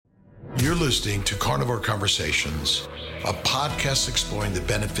listening to Carnivore Conversations, a podcast exploring the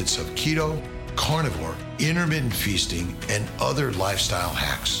benefits of keto, carnivore, intermittent feasting, and other lifestyle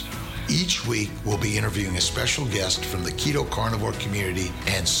hacks. Each week, we'll be interviewing a special guest from the keto carnivore community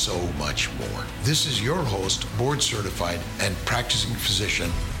and so much more. This is your host, board certified and practicing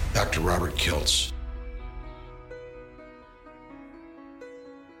physician, Dr. Robert Kiltz.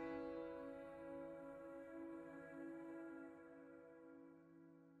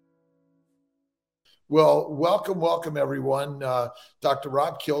 Well, welcome, everyone. Dr.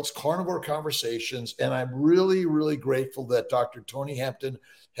 Rob Kiltz, Carnivore Conversations, and I'm really grateful that Dr. Tony Hampton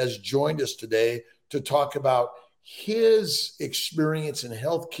has joined us today to talk about his experience in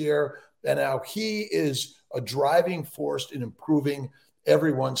healthcare and how he is a driving force in improving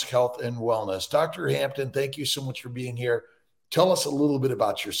everyone's health and wellness. Dr. Hampton, thank you so much for being here. Tell us a little bit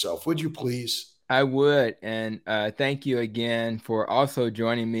about yourself, would you please? I would. And thank you again for also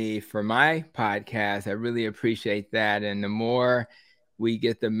joining me for my podcast. I really appreciate that. And the more we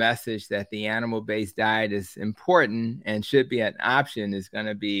get the message that the animal-based diet is important and should be an option is going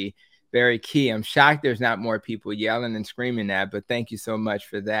to be very key. I'm shocked there's not more people yelling and screaming that, but thank you so much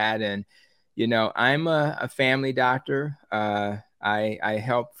for that. And, you know, I'm a family doctor. I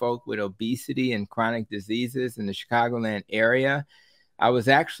help folk with obesity and chronic diseases in the Chicagoland area. I was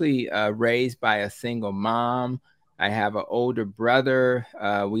actually raised by a single mom. I have an older brother.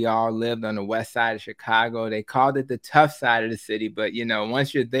 We all lived on the west side of Chicago. They called it the tough side of the city, but you know,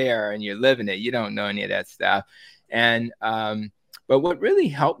 once you're there and you're living it, you don't know any of that stuff. And but what really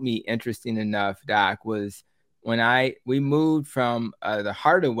helped me, interesting enough, Doc, was when we moved from the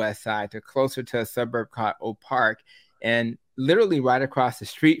heart of the west side to closer to a suburb called Oak Park, and literally right across the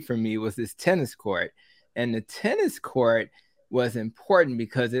street from me was this tennis court, and the tennis court was important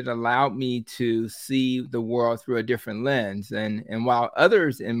because it allowed me to see the world through a different lens. And while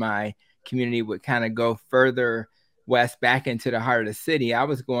others in my community would kind of go further west back into the heart of the city, I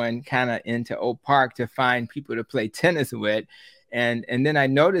was going kind of into Oak Park to find people to play tennis with. And then I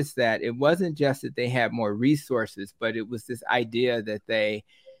noticed that it wasn't just that they had more resources, but it was this idea that they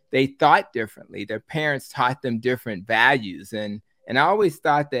thought differently. Their parents taught them different values. And I always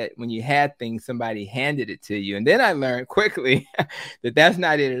thought that when you had things, somebody handed it to you. And then I learned quickly that that's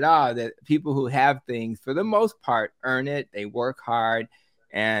not it at all, that people who have things, for the most part, earn it. They work hard,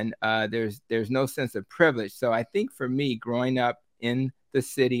 and there's no sense of privilege. So I think for me, growing up in the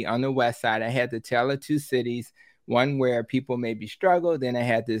city on the west side, I had the tale of two cities, one where people maybe struggle. Then I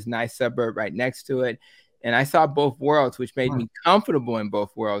had this nice suburb right next to it. And I saw both worlds, which made me comfortable in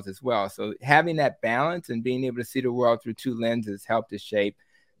both worlds as well. So having that balance and being able to see the world through two lenses helped to shape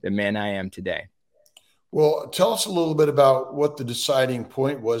the man I am today. Well, tell us a little bit about what the deciding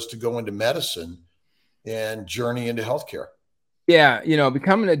point was to go into medicine and journey into healthcare. Yeah, you know,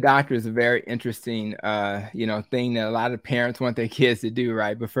 becoming a doctor is a very interesting, thing that a lot of parents want their kids to do,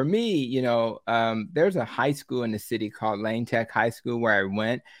 right? But for me, there's a high school in the city called Lane Tech High School where I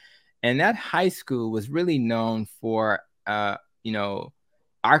went. And that high school was really known for,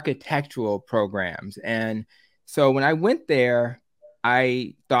 architectural programs. And so when I went there,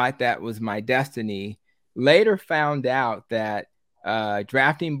 I thought that was my destiny. Later found out that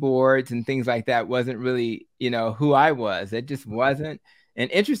drafting boards and things like that wasn't really, who I was. It just wasn't. And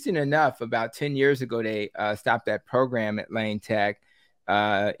interesting enough, about 10 years ago, they stopped that program at Lane Tech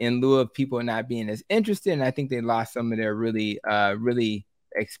in lieu of people not being as interested. And I think they lost some of their really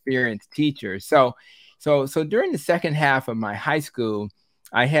experienced teachers. So during the second half of my high school,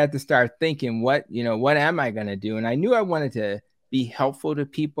 I had to start thinking, what am I going to do? And I knew I wanted to be helpful to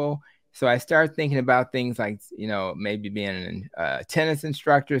people. So I started thinking about things like, maybe being a tennis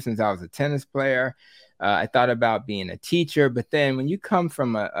instructor since I was a tennis player. I thought about being a teacher. But then when you come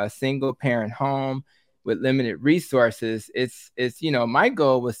from a single parent home with limited resources, it's my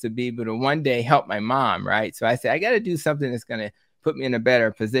goal was to be able to one day help my mom, right? So I said, I got to do something that's going to put me in a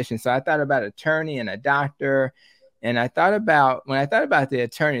better position. So I thought about attorney and a doctor. And when I thought about the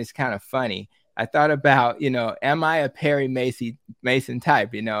attorney, it's kind of funny. I thought about, am I a Perry Mason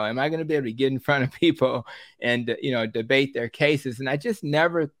type? Am I going to be able to get in front of people and, debate their cases? And I just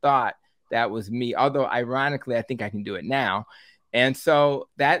never thought that was me. Although ironically, I think I can do it now. And so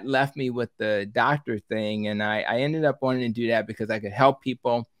that left me with the doctor thing. And I ended up wanting to do that because I could help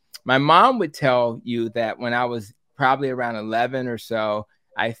people. My mom would tell you that when I was probably around 11 or so,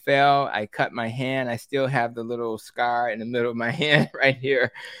 I fell, I cut my hand. I still have the little scar in the middle of my hand right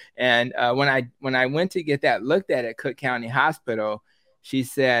here. And when I went to get that looked at Cook County Hospital, she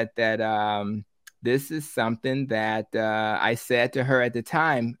said that this is something that I said to her at the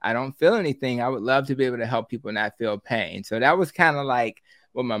time, I don't feel anything. I would love to be able to help people not feel pain. So that was kind of like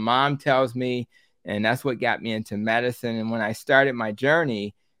what my mom tells me. And that's what got me into medicine. And when I started my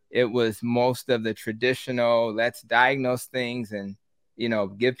journey, it was most of the traditional, let's diagnose things and,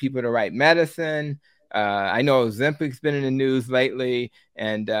 give people the right medicine. I know Ozempic's been in the news lately,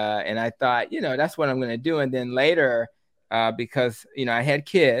 and I thought, that's what I'm going to do. And then later, because I had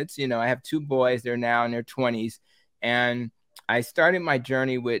kids, I have two boys, they're now in their 20s, and I started my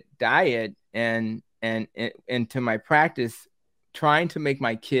journey with diet and into my practice, trying to make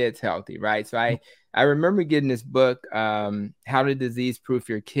my kids healthy, right? So I remember getting this book, How to Disease Proof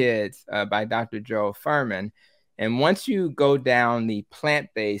Your Kids, by Dr. Joe Furman. And once you go down the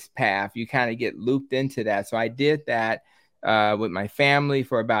plant-based path, you kind of get looped into that. So I did that with my family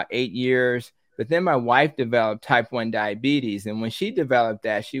for about 8 years. But then my wife developed type 1 diabetes. And when she developed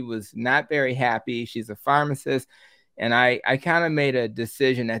that, she was not very happy. She's a pharmacist. And I kind of made a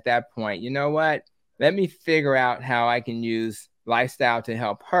decision at that point, you know what? Let me figure out how I can use lifestyle to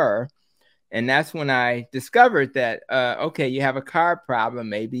help her. And that's when I discovered that, okay, you have a carb problem.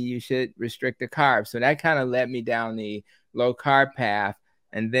 Maybe you should restrict the carbs. So that kind of led me down the low carb path.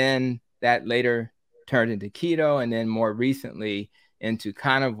 And then that later turned into keto, and then more recently into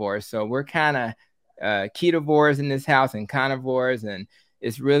carnivore. So we're kind of ketovores in this house and carnivores. And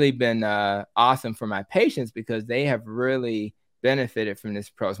it's really been awesome for my patients because they have really benefited from this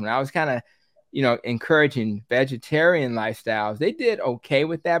approach. When I was kind of encouraging vegetarian lifestyles, they did okay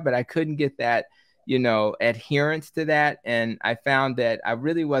with that, but I couldn't get that, adherence to that. And I found that I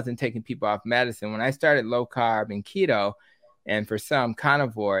really wasn't taking people off medicine. When I started low carb and keto, and for some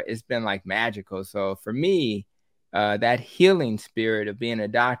carnivore, it's been like magical. So for me, that healing spirit of being a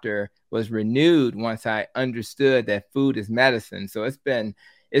doctor was renewed once I understood that food is medicine. So it's been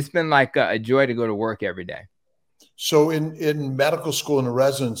like a joy to go to work every day. So in medical school and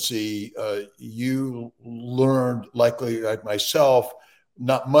residency, you learned, likely like myself,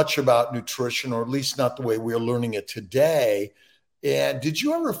 not much about nutrition, or at least not the way we're learning it today. And did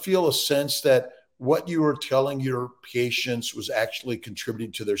you ever feel a sense that what you were telling your patients was actually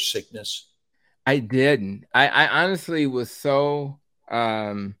contributing to their sickness? I didn't. I honestly was so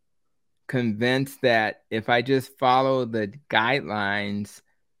convinced that if I just follow the guidelines,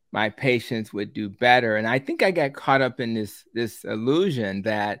 my patients would do better. And I think I got caught up in this illusion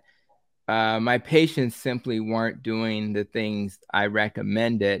that my patients simply weren't doing the things I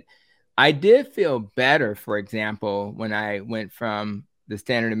recommended. I did feel better, for example, when I went from the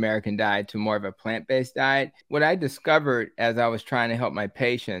standard American diet to more of a plant-based diet. What I discovered as I was trying to help my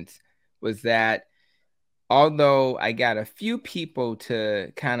patients was that although I got a few people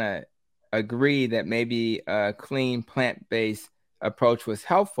to kind of agree that maybe a clean plant-based approach was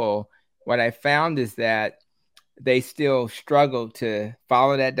helpful, what I found is that they still struggled to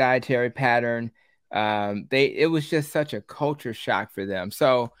follow that dietary pattern. It was just such a culture shock for them.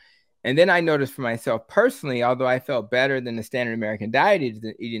 So, and then I noticed for myself personally, although I felt better than the standard American diet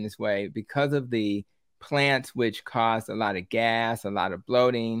eating this way, because of the plants, which caused a lot of gas, a lot of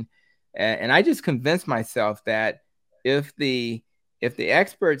bloating. And I just convinced myself that if the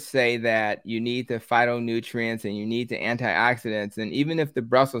experts say that you need the phytonutrients and you need the antioxidants, and even if the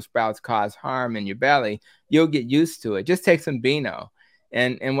Brussels sprouts cause harm in your belly, you'll get used to it. Just take some Beano.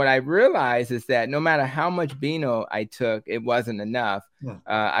 And what I realized is that no matter how much Beano I took, it wasn't enough. Yeah.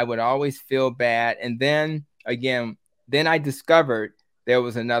 I would always feel bad. And then again, then I discovered there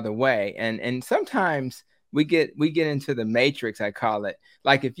was another way. And sometimes we get into the matrix, I call it.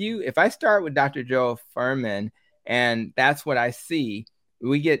 Like if I start with Dr. Joe Furman and that's what I see,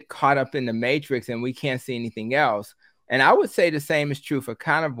 we get caught up in the matrix and we can't see anything else. And I would say the same is true for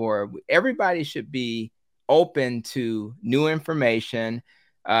carnivore. Everybody should be open to new information.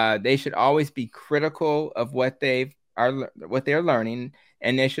 They should always be critical of what they're learning,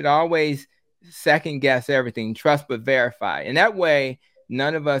 and they should always second guess everything, trust but verify. And that way,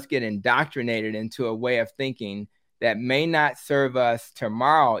 none of us get indoctrinated into a way of thinking that may not serve us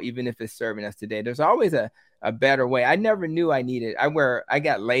tomorrow, even if it's serving us today. There's always a better way. I never knew I needed. I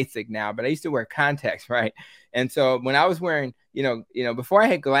got LASIK now, but I used to wear contacts, right? And so when I was wearing, before I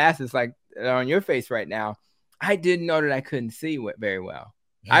had glasses like on your face right now, I didn't know that I couldn't see very well.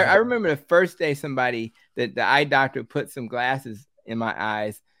 Yeah. I remember the first day the eye doctor put some glasses in my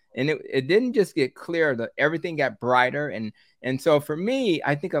eyes, and it didn't just get clearer, everything got brighter. And so for me,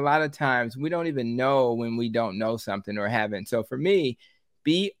 I think a lot of times we don't even know when we don't know something or haven't. So for me,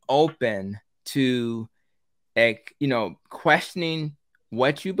 be open to questioning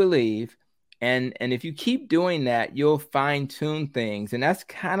what you believe. And if you keep doing that, you'll fine tune things. And that's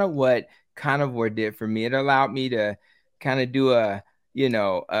kind of what carnivore did for me. It allowed me to kind of do a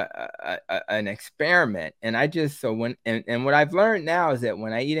an experiment. And I just, so when, and what I've learned now is that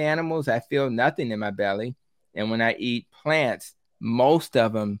when I eat animals, I feel nothing in my belly. And when I eat plants, most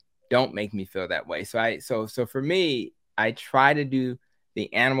of them don't make me feel that way. So for me, I try to do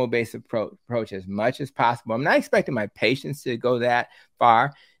the animal-based approach as much as possible. I'm not expecting my patients to go that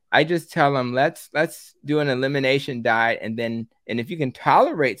far. I just tell them, let's do an elimination diet. And if you can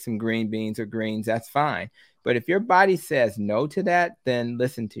tolerate some green beans or greens, that's fine. But if your body says no to that, then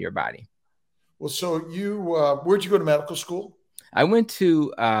listen to your body. Well, so where'd you go to medical school? I went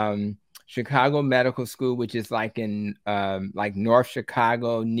to Chicago Medical School, which is like in like North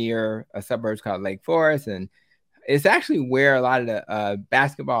Chicago near a suburb called Lake Forest. And it's actually where a lot of the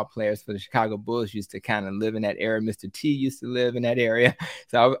basketball players for the Chicago Bulls used to kind of live in that area. Mr. T used to live in that area.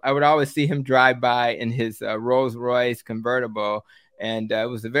 So I would always see him drive by in his Rolls Royce convertible. And it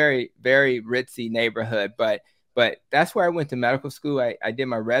was a very, very ritzy neighborhood. But that's where I went to medical school. I did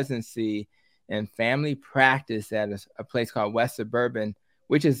my residency in family practice at a place called West Suburban,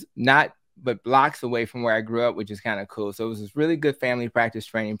 which is not but blocks away from where I grew up, which is kind of cool. So it was this really good family practice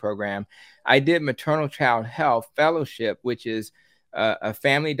training program. I did maternal child health fellowship, which is a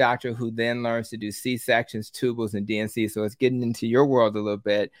family doctor who then learns to do C-sections, tubals, and D&C. So it's getting into your world a little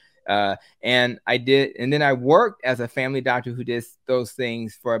bit. And then I worked as a family doctor who did those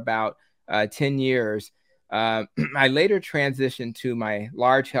things for about 10 years. I later transitioned to my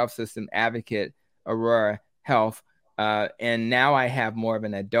large health system advocate, Aurora Health. And now I have more of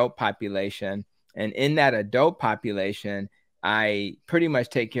an adult population. And in that adult population, I pretty much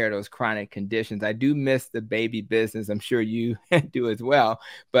take care of those chronic conditions. I do miss the baby business. I'm sure you do as well.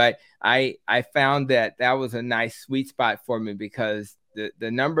 But I found that was a nice sweet spot for me because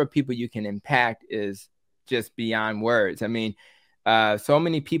the number of people you can impact is just beyond words. I mean, so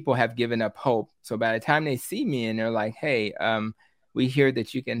many people have given up hope. So by the time they see me and they're like, hey, we hear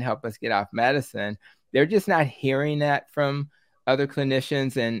that you can help us get off medicine, they're just not hearing that from other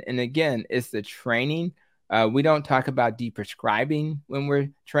clinicians. And again, it's the training. We don't talk about deprescribing when we're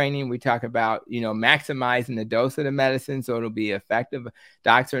training. We talk about, maximizing the dose of the medicine so it'll be effective.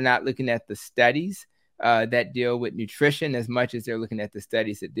 Docs are not looking at the studies that deal with nutrition as much as they're looking at the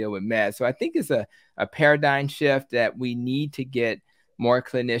studies that deal with meds. So I think it's a paradigm shift that we need to get more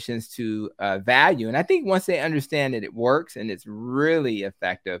clinicians to value. And I think once they understand that it works and it's really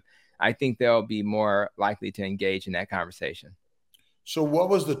effective, I think they'll be more likely to engage in that conversation. So what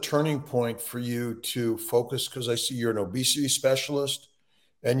was the turning point for you to focus? Because I see you're an obesity specialist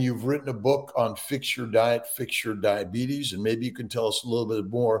and you've written a book on Fix Your Diet, Fix Your Diabetes. And maybe you can tell us a little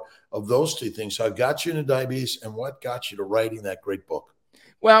bit more of those two things. How got you into diabetes and what got you to writing that great book?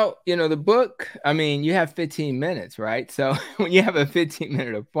 Well, the book, I mean, you have 15 minutes, right? So when you have a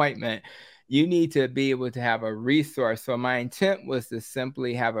 15-minute appointment, you need to be able to have a resource. So my intent was to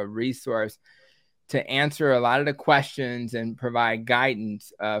simply have a resource to answer a lot of the questions and provide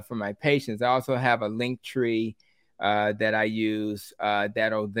guidance for my patients. I also have a link tree that I use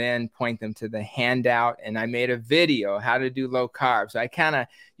that'll then point them to the handout. And I made a video, how to do low carbs. So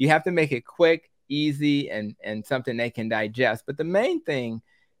you have to make it quick, easy, and something they can digest. But the main thing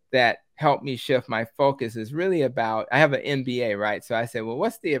that helped me shift my focus is really about, I have an MBA, right? So I said, well,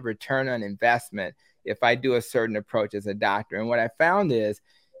 what's the return on investment if I do a certain approach as a doctor? And what I found is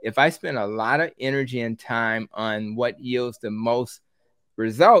if I spend a lot of energy and time on what yields the most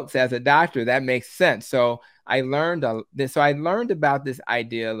results as a doctor, that makes sense. So I learned about this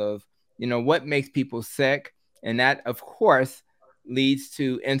idea of, what makes people sick. And that, of course, leads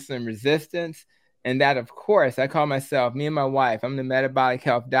to insulin resistance. And that, of course, I call myself, me and my wife, I'm the metabolic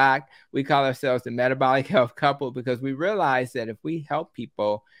health doc. We call ourselves the metabolic health couple because we realize that if we help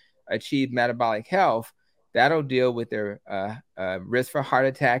people achieve metabolic health, that'll deal with their risk for heart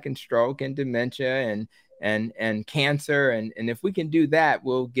attack and stroke and dementia and cancer. And if we can do that,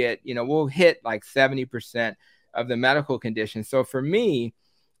 we'll hit like 70% of the medical conditions. So for me,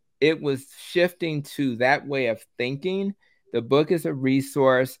 it was shifting to that way of thinking. The book is a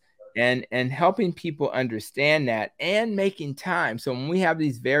resource and helping people understand that and making time. So when we have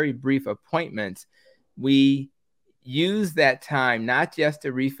these very brief appointments, we use that time not just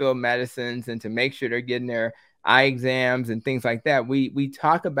to refill medicines and to make sure they're getting their eye exams and things like that. We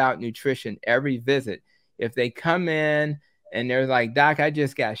talk about nutrition every visit. If they come in and they're like, Doc, I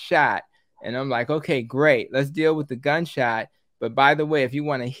just got shot. And I'm like, okay, great. Let's deal with the gunshot. But by the way, if you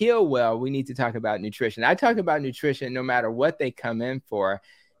want to heal well, we need to talk about nutrition. I talk about nutrition no matter what they come in for.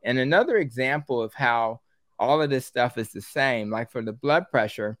 And another example of how all of this stuff is the same, like for the blood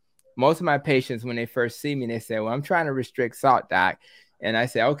pressure, most of my patients, when they first see me, they say, well, I'm trying to restrict salt, Doc. And I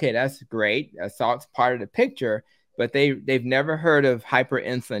say, okay, that's great. Salt's part of the picture. but they've never heard of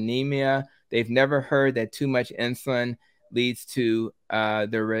hyperinsulinemia. They've never heard that too much insulin leads to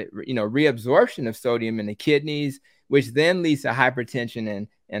reabsorption of sodium in the kidneys, which then leads to hypertension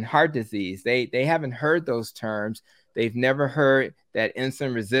and heart disease. They haven't heard those terms. They've never heard that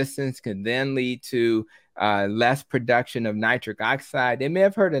insulin resistance can then lead to less production of nitric oxide. They may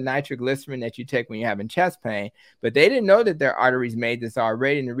have heard of nitroglycerin that you take when you're having chest pain, but they didn't know that their arteries made this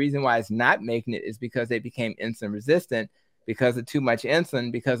already. And the reason why it's not making it is because they became insulin resistant because of too much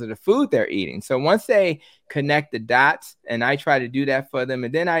insulin, because of the food they're eating. So once they connect the dots, and I try to do that for them,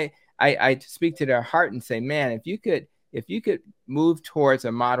 and then I speak to their heart and say, man, if you could move towards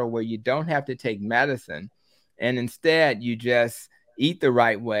a model where you don't have to take medicine and instead you just eat the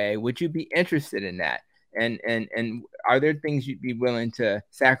right way, would you be interested in that? And are there things you'd be willing to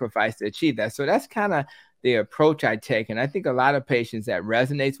sacrifice to achieve that? So that's kind of the approach I take. And I think a lot of patients that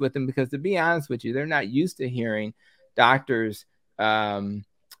resonates with them, because to be honest with you, they're not used to hearing doctors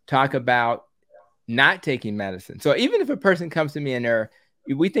talk about not taking medicine. So even if a person comes to me and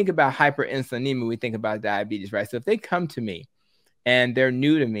we think about hyperinsulinemia, we think about diabetes, right? So if they come to me and they're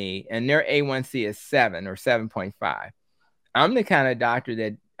new to me and their A1C is 7 or 7.5, I'm the kind of doctor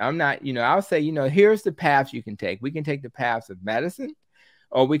that I'm not, I'll say, here's the paths you can take. We can take the paths of medicine,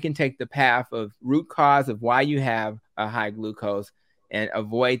 or we can take the path of root cause of why you have a high glucose and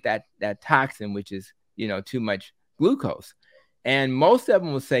avoid that toxin, which is, too much glucose. And most of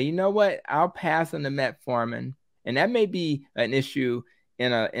them will say, you know what, I'll pass on the metformin. And that may be an issue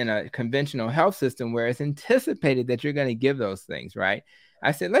in a conventional health system where it's anticipated that you're going to give those things, right?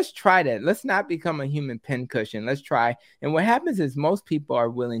 I said, let's try that. Let's not become a human pincushion. Let's try. And what happens is most people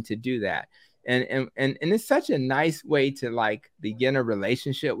are willing to do that. And it's such a nice way to begin a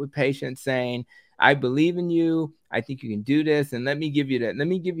relationship with patients, saying, I believe in you. I think you can do this. And let me give you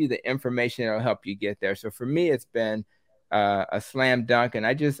the information that'll help you get there. So for me, it's been a slam dunk. And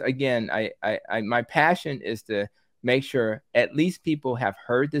my passion is to make sure at least people have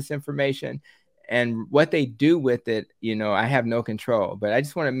heard this information, and what they do with it, I have no control, but I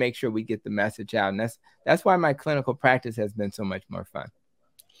just want to make sure we get the message out. And that's why my clinical practice has been so much more fun.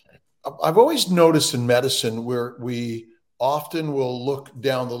 I've always noticed in medicine where we often will look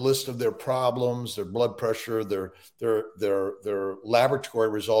down the list of their problems, their blood pressure, their laboratory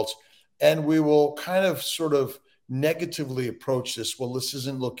results, and we will kind of sort of negatively approach this. Well, this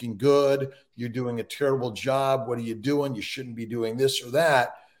isn't looking good. You're doing a terrible job. What are you doing? You shouldn't be doing this or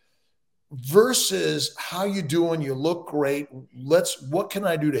that. Versus how you doing? You look great. What can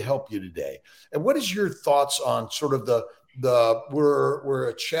I do to help you today? And what is your thoughts on sort of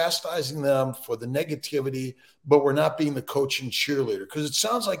we're chastising them for the negativity, but we're not being the coach and cheerleader? Because it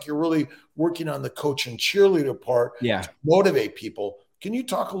sounds like you're really working on the coach and cheerleader part to motivate people. Can you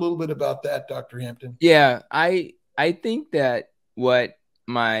talk a little bit about that, Dr. Hampton? Yeah, I think that what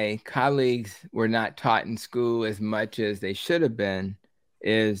my colleagues were not taught in school as much as they should have been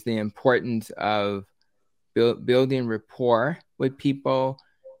is the importance of building rapport with people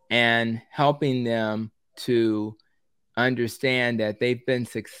and helping them to understand that they've been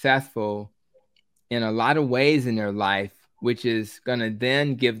successful in a lot of ways in their life, which is going to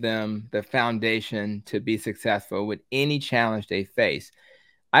then give them the foundation to be successful with any challenge they face.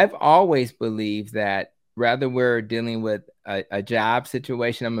 I've always believed that whether we're dealing with a job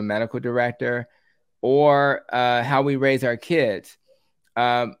situation, I'm a medical director, or how we raise our kids,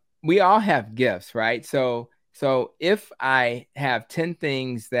 we all have gifts, right? So if I have 10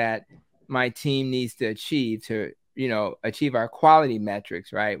 things that my team needs to achieve to, achieve our quality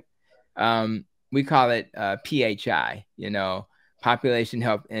metrics, right? We call it PHI, Population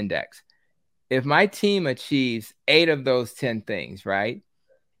Health Index. If my team achieves 8 of those 10 things, right?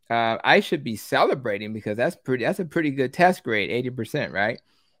 I should be celebrating, because that's a pretty good test grade, 80%, right?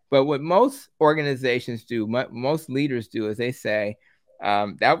 But what most organizations do, most leaders do, is they say,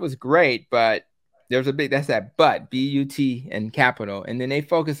 that was great, but there's that's that but, B-U-T and capital. And then they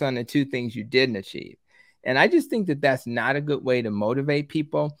focus on the 2 things you didn't achieve. And I just think that that's not a good way to motivate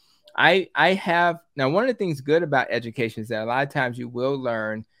people. Now, one of the things good about education is that a lot of times you will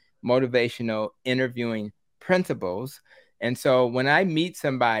learn motivational interviewing principles. And so when I meet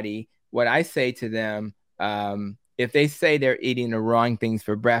somebody, what I say to them, if they say they're eating the wrong things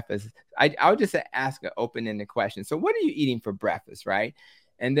for breakfast, I'll just ask an open-ended question. So what are you eating for breakfast, right?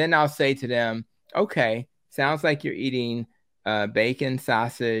 And then I'll say to them, okay, sounds like you're eating bacon,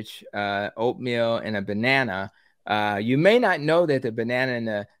 sausage, oatmeal, and a banana. You may not know that the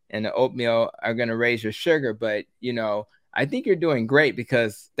banana and the oatmeal are going to raise your sugar, but, I think you're doing great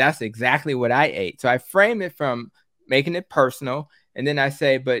because that's exactly what I ate. So I frame it from making it personal. And then I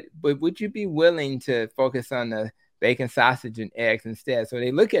say, but would you be willing to focus on bacon, sausage, and eggs instead. So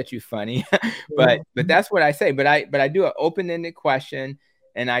they look at you funny, but that's what I say. But I do an open-ended question,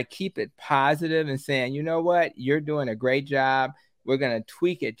 and I keep it positive and saying, you know what, you're doing a great job. We're gonna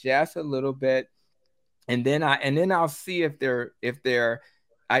tweak it just a little bit, and then I'll see if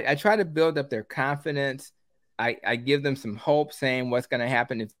I try to build up their confidence. I give them some hope, saying what's going to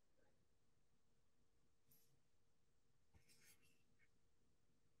happen if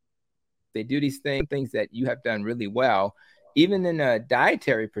they do these things that you have done really well, even in a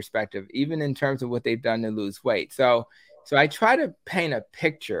dietary perspective, even in terms of what they've done to lose weight. So I try to paint a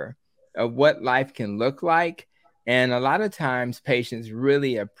picture of what life can look like. And a lot of times patients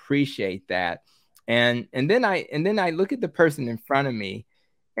really appreciate that. And then I look at the person in front of me.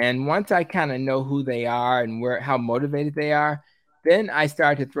 And once I kind of know who they are and how motivated they are, then I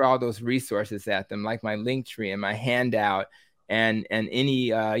start to throw all those resources at them, like my link tree and my handout and any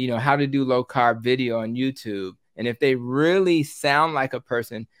how to do low carb video on YouTube. And if they really sound like a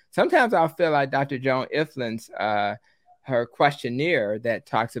person, sometimes I'll fill out Dr. Joan Iflin's her questionnaire that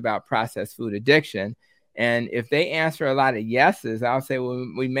talks about processed food addiction. And if they answer a lot of yeses, I'll say,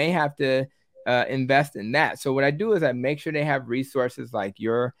 well, we may have to invest in that. So what I do is I make sure they have resources like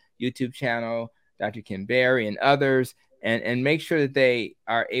your YouTube channel, Dr. Kim Berry, and others, and make sure that they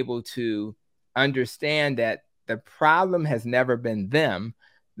are able to understand that the problem has never been them.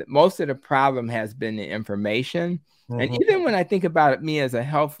 That most of the problem has been the information. And even when I think about me as a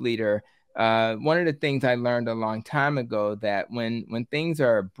health leader, one of the things I learned a long time ago, that when things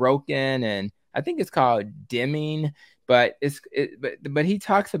are broken, and I think it's called dimming, but but he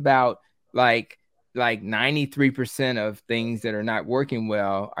talks about like 93% of things that are not working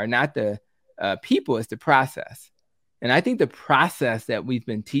well are not the people, it's the process. And I think the process that we've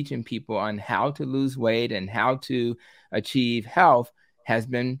been teaching people on how to lose weight and how to achieve health has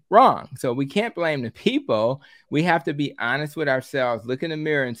been wrong. So we can't blame the people. We have to be honest with ourselves, look in the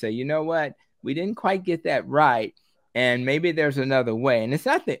mirror and say, you know what, we didn't quite get that right. And maybe there's another way. And it's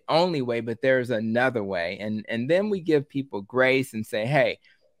not the only way, but there's another way. And then we give people grace and say, hey,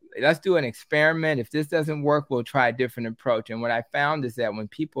 let's do an experiment. If this doesn't work, we'll try a different approach. And what I found is that when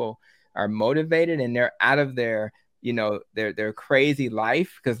people are motivated and they're out of their their crazy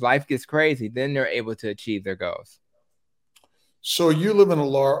life, because life gets crazy, then they're able to achieve their goals. So you live in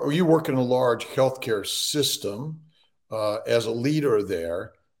you work in a large healthcare system as a leader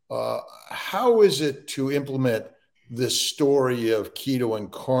there. How is it to implement this story of keto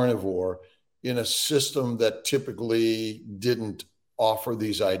and carnivore in a system that typically didn't offer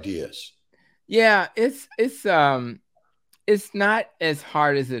these ideas? Yeah, it's not as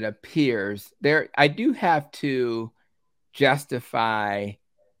hard as it appears. I do have to justify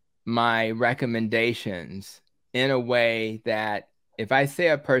my recommendations in a way that if I say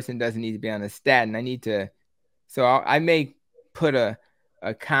a person doesn't need to be on a statin, I may put a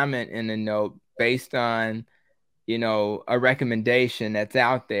comment in a note based on, a recommendation that's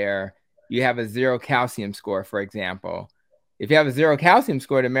out there. You have a 0 calcium score, for example. If you have a 0 calcium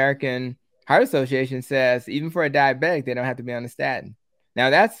score, the American Heart Association says even for a diabetic, they don't have to be on a statin. Now,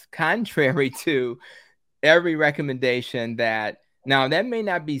 that's contrary to every recommendation that may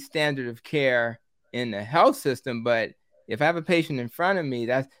not be standard of care in the health system, but if I have a patient in front of me,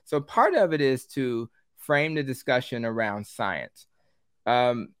 so part of it is to frame the discussion around science.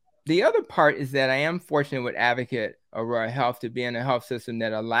 The other part is that I am fortunate with Advocate Aurora Health to be in a health system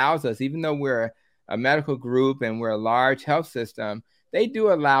that allows us, even though we're a medical group and we're a large health system, they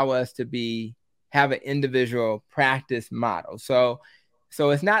do allow us to have an individual practice model. So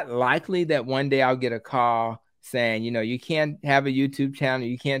it's not likely that one day I'll get a call saying, you can't have a YouTube channel,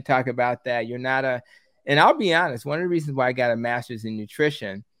 you can't talk about that. And I'll be honest, one of the reasons why I got a master's in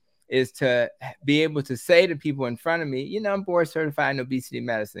nutrition is to be able to say to people in front of me, I'm board certified in obesity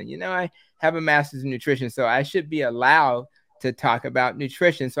medicine. I have a master's in nutrition, so I should be allowed to talk about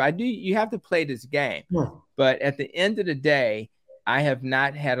nutrition. So you have to play this game. Yeah. But at the end of the day, I have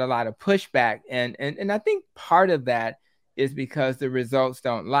not had a lot of pushback. And I think part of that is because the results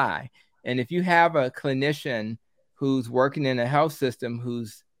don't lie. And if you have a clinician who's working in a health system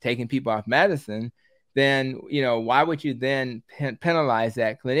who's taking people off medicine, then, why would you then penalize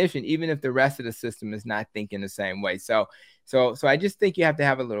that clinician, even if the rest of the system is not thinking the same way? So I just think you have to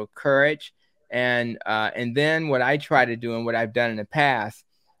have a little courage. And then what I try to do and what I've done in the past,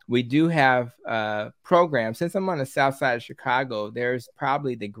 we do have programs. Since I'm on the south side of Chicago, there's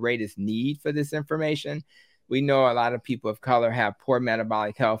probably the greatest need for this information. We know a lot of people of color have poor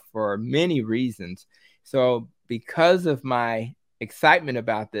metabolic health for many reasons. So because of my excitement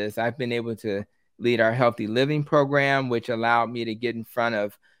about this, I've been able to lead our healthy living program, which allowed me to get in front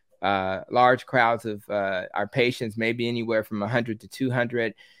of large crowds of our patients, maybe anywhere from 100 to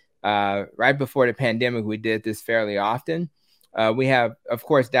 200. Right before the pandemic, we did this fairly often. We have, of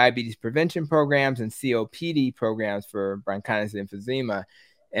course, diabetes prevention programs and COPD programs for bronchitis and emphysema.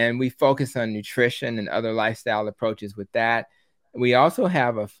 And we focus on nutrition and other lifestyle approaches with that. We also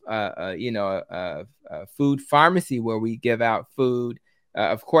have a food pharmacy where we give out food.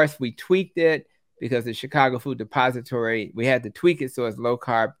 Of course, we tweaked it because the Chicago Food Depository, we had to tweak it so it's low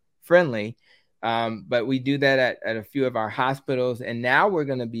carb friendly. But we do that at a few of our hospitals. And now we're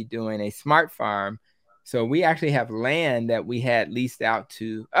going to be doing a smart farm. So we actually have land that we had leased out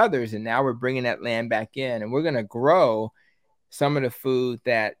to others. And now we're bringing that land back in. And we're going to grow some of the food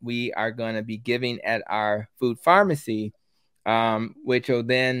that we are going to be giving at our food pharmacy, which will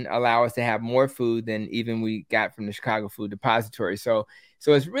then allow us to have more food than even we got from the Chicago Food Depository. So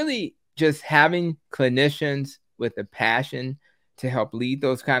it's really just having clinicians with a passion to help lead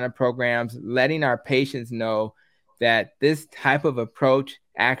those kind of programs, letting our patients know that this type of approach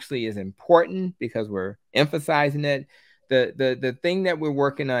actually is important because we're emphasizing it. The thing that we're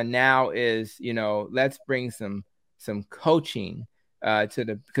working on now is, let's bring some coaching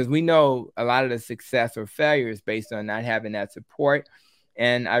because we know a lot of the success or failure is based on not having that support.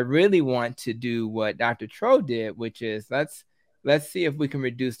 And I really want to do what Dr. Tro did, which is let's see if we can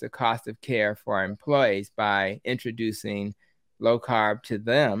reduce the cost of care for our employees by introducing low carb to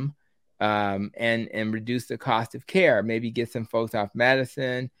them, and reduce the cost of care, maybe get some folks off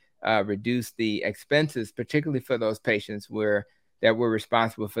medicine, reduce the expenses, particularly for those patients that we're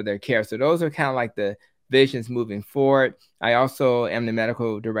responsible for their care. So those are kind of like the visions moving forward. I also am the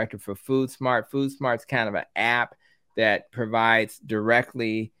medical director for Food Smart. Food Smart's kind of an app that provides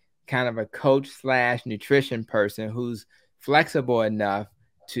directly kind of a coach / nutrition person who's flexible enough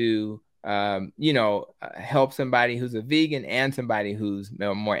to help somebody who's a vegan and somebody who's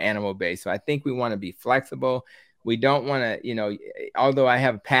more animal-based. So I think we want to be flexible. We don't want to, although I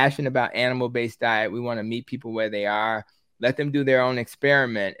have a passion about animal-based diet, we want to meet people where they are, let them do their own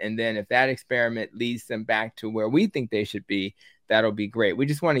experiment. And then if that experiment leads them back to where we think they should be, that'll be great. We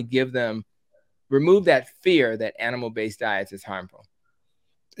just want to remove that fear that animal-based diets is harmful.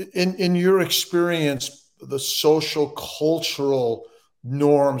 In your experience, the social, cultural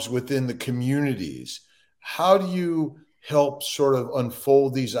norms within the communities, how do you help sort of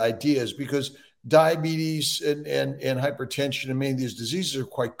unfold these ideas? Because diabetes and hypertension and many of these diseases are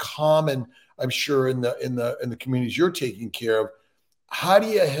quite common, I'm sure, in the communities you're taking care of. How do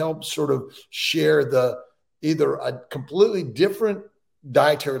you help sort of share either a completely different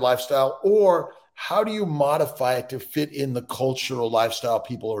dietary lifestyle, or how do you modify it to fit in the cultural lifestyle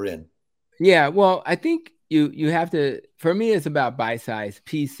people are in? Yeah, well, I think you have to, for me, it's about bite-sized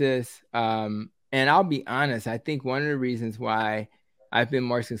pieces. And I'll be honest, I think one of the reasons why I've been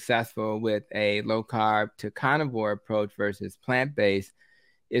more successful with a low carb to carnivore approach versus plant-based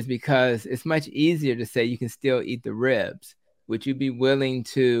is because it's much easier to say you can still eat the ribs. Would you be willing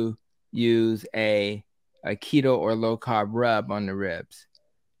to use a keto or low carb rub on the ribs?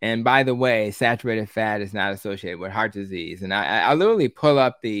 And by the way, saturated fat is not associated with heart disease. And I literally pull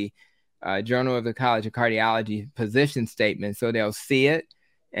up the Journal of the College of Cardiology position statement so they'll see it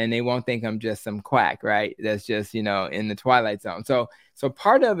and they won't think I'm just some quack, right? That's just, in the twilight zone. So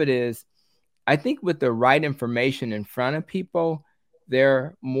part of it is, I think with the right information in front of people,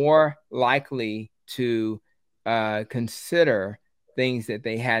 they're more likely to consider things that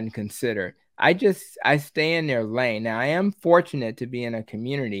they hadn't considered. I stay in their lane. Now, I am fortunate to be in a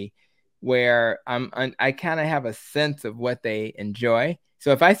community where I kind of have a sense of what they enjoy.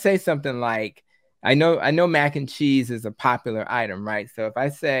 So if I say something like, I know mac and cheese is a popular item, right? So if I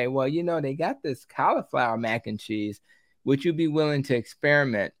say, well, they got this cauliflower mac and cheese, would you be willing to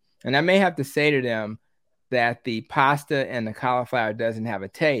experiment? And I may have to say to them that the pasta and the cauliflower doesn't have a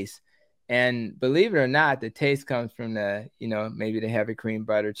taste. And believe it or not, the taste comes from maybe the heavy cream,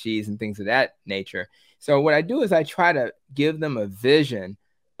 butter, cheese, and things of that nature. So what I do is I try to give them a vision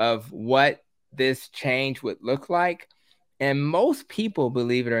of what this change would look like. And most people,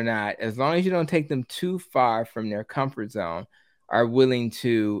 believe it or not, as long as you don't take them too far from their comfort zone, are willing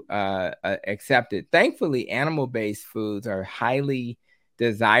to accept it. Thankfully, animal-based foods are highly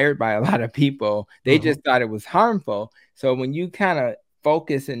desired by a lot of people. They just thought it was harmful. So when you kind of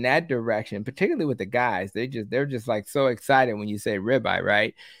focus in that direction, particularly with the guys, they're just like so excited when you say ribeye,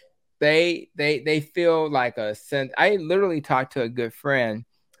 right? They feel like a sense. I literally talked to a good friend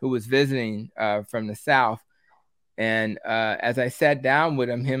who was visiting from the South. And as I sat down with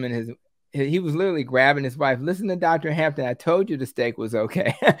him and he was literally grabbing his wife. Listen to Dr. Hampton. I told you the steak was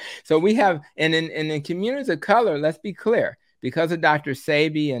okay. So we have, and in communities of color, let's be clear, because of Dr.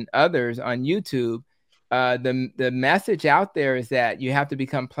 Sebi and others on YouTube, the message out there is that you have to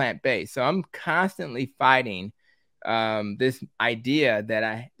become plant-based. So I'm constantly fighting this idea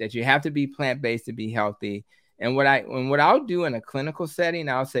that you have to be plant-based to be healthy. And what I'll do in a clinical setting,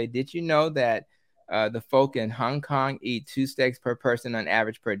 I'll say, did you know that the folk in Hong Kong eat 2 steaks per person on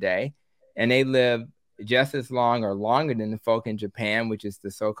average per day, and they live just as long or longer than the folk in Japan, which is the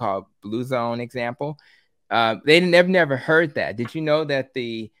so-called blue zone example. They've never heard that. Did you know that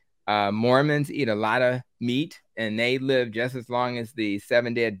the Mormons eat a lot of meat and they live just as long as the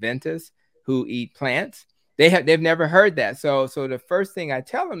Seventh-day Adventists who eat plants? They've never heard that. So the first thing I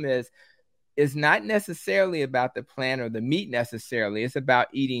tell them is, it's not necessarily about the plant or the meat necessarily. It's about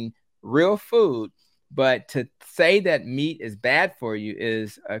eating real food. But to say that meat is bad for you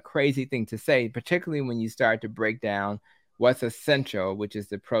is a crazy thing to say, particularly when you start to break down what's essential, which is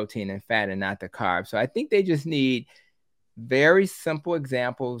the protein and fat and not the carbs. So I think they just need very simple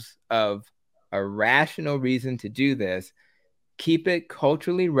examples of a rational reason to do this. Keep it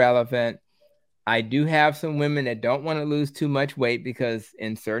culturally relevant. I do have some women that don't want to lose too much weight because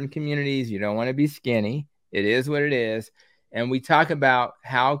in certain communities, you don't want to be skinny. It is what it is. And we talk about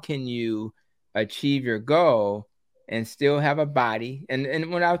how can you achieve your goal and still have a body.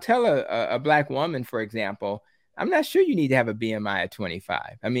 And when I'll tell a Black woman, for example, I'm not sure you need to have a BMI of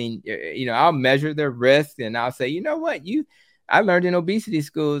 25. I mean, I'll measure their wrist and I'll say, you know what, I learned in obesity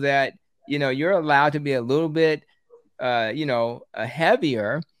school that, you're allowed to be a little bit,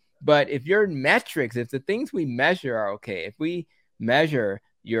 heavier. But if your metrics, if the things we measure are okay, if we measure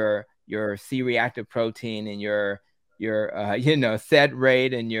your C-reactive protein and your SED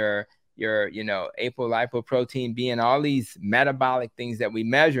rate and your apolipoprotein being all these metabolic things that we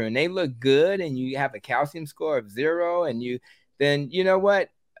measure and they look good and you have a calcium score of 0 then you know what?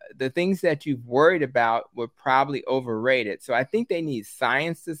 The things that you've worried about were probably overrated. So I think they need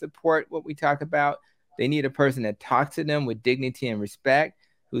science to support what we talk about. They need a person that talks to them with dignity and respect,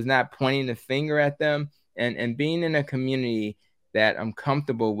 who's not pointing the finger at them. And being in a community that I'm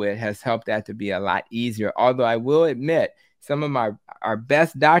comfortable with has helped that to be a lot easier. Although I will admit, some of our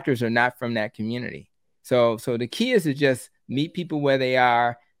best doctors are not from that community. So the key is to just meet people where they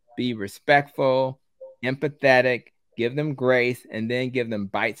are, be respectful, empathetic, give them grace, and then give them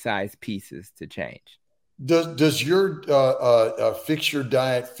bite-sized pieces to change. Does your Fix Your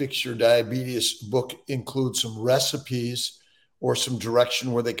Diet, Fix Your Diabetes book include some recipes or some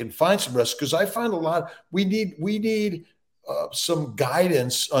direction where they can find some recipes? Because I find we need some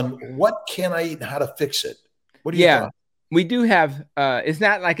guidance on what can I eat and how to fix it. What do you think? We do have, it's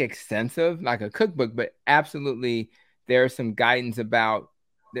not like extensive, like a cookbook, but absolutely there's some guidance about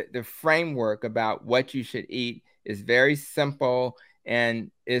the framework about what you should eat is very simple. And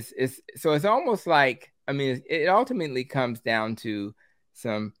it's almost like, it ultimately comes down to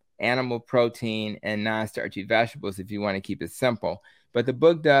some animal protein and non-starchy vegetables if you want to keep it simple. But the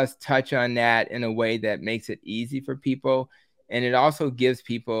book does touch on that in a way that makes it easy for people. And it also gives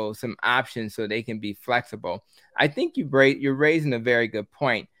people some options so they can be flexible. I think you're raising a very good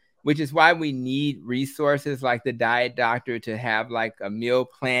point, which is why we need resources like the Diet Doctor to have like a meal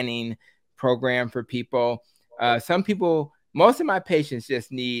planning program for people. Some people, most of my patients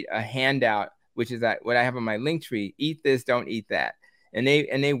just need a handout, which is what I have on my link tree. Eat this, don't eat that. And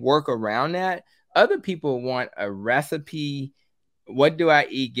they work around that. Other people want a recipe. What do I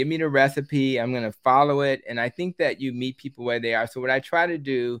eat? Give me the recipe. I'm going to follow it. And I think that you meet people where they are. So what I try to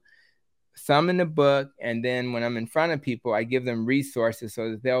do, some in the book, and then when I'm in front of people, I give them resources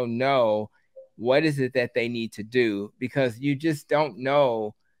so that they'll know what is it that they need to do, because you just don't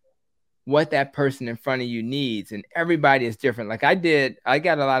know what that person in front of you needs. And everybody is different. Like I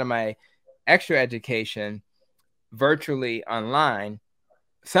got a lot of my extra education virtually online.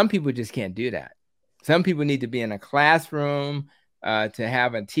 Some people just can't do that. Some people need to be in a classroom, to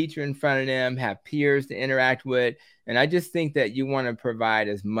have a teacher in front of them, have peers to interact with. And I just think that you want to provide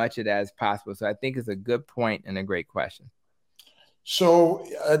as much of that as possible. So I think it's a good point and a great question. So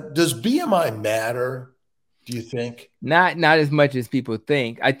does BMI matter, do you think? Not as much as people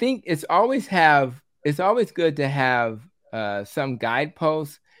think. I think it's always good to have some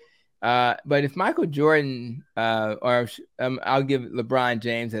guideposts. But if Michael Jordan, or I'll give LeBron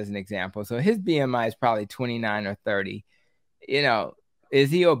James as an example. So his BMI is probably 29 or 30.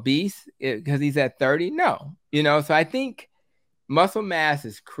 Is he obese because he's at 30? No. So I think muscle mass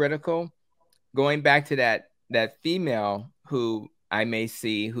is critical. Going back to that female who I may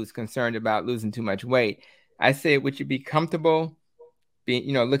see who's concerned about losing too much weight, I say, would you be comfortable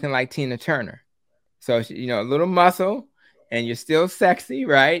being, looking like Tina Turner? So, a little muscle and you're still sexy,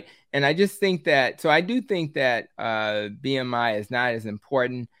 right? And I just think that, so I do think that BMI is not as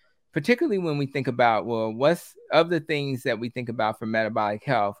important, particularly when we think about, well, what's of the things that we think about for metabolic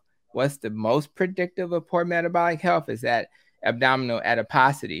health, what's the most predictive of poor metabolic health is that abdominal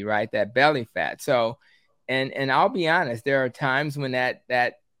adiposity, right? That belly fat. So, and I'll be honest, there are times when that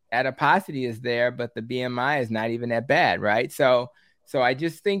adiposity is there, but the BMI is not even that bad, right? So I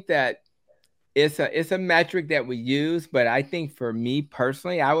just think that it's a metric that we use, but I think for me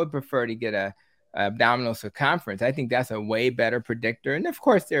personally, I would prefer to get a abdominal circumference. I think that's a way better predictor. And of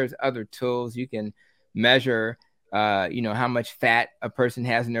course, there's other tools you can measure, how much fat a person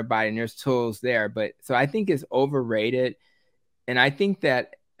has in their body, and there's tools there. But so I think it's overrated, and I think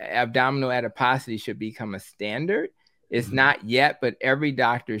that abdominal adiposity should become a standard. It's not yet, but every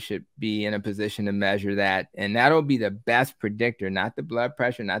doctor should be in a position to measure that. And that'll be the best predictor, not the blood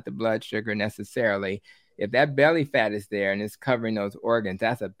pressure, not the blood sugar necessarily. If that belly fat is there and it's covering those organs,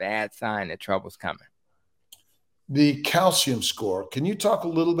 that's a bad sign that trouble's coming. The calcium score, can you talk a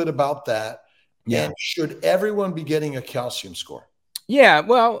little bit about that? Yeah. And should everyone be getting a calcium score? Yeah,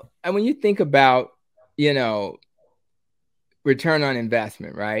 well, when you think about, return on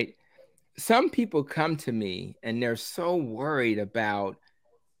investment, right? Some people come to me and they're so worried about,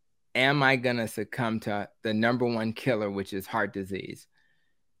 am I going to succumb to the number one killer, which is heart disease?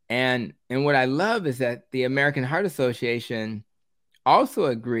 And what I love is that the American Heart Association also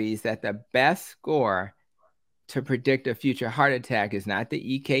agrees that the best score to predict a future heart attack is not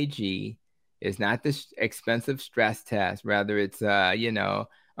the EKG, is not the expensive stress test. Rather, it's,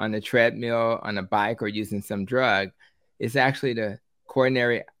 on the treadmill, on a bike, or using some drug. It's actually the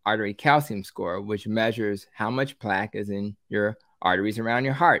coronary artery calcium score, which measures how much plaque is in your arteries around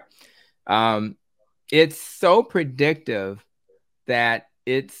your heart. It's so predictive that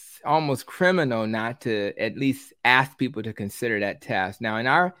it's almost criminal not to at least ask people to consider that test. Now, in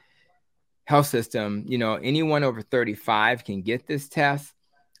our health system, anyone over 35 can get this test.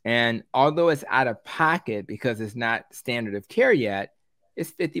 And although it's out of pocket because it's not standard of care yet,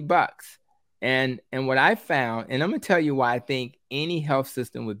 it's $50. And what I found, and I'm going to tell you why I think any health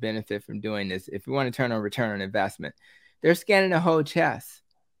system would benefit from doing this, if you want to turn on return on investment, they're scanning the whole chest.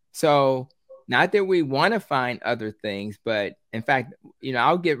 So not that we want to find other things, but in fact,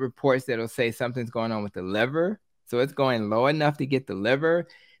 I'll get reports that'll say something's going on with the liver. So it's going low enough to get the liver.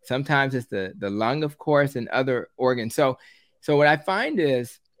 Sometimes it's the lung, of course, and other organs. So what I find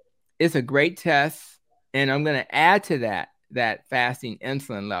is it's a great test. And I'm going to add to that fasting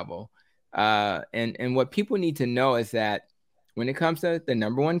insulin level. And what people need to know is that when it comes to the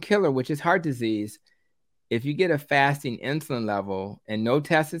number one killer, which is heart disease, if you get a fasting insulin level and no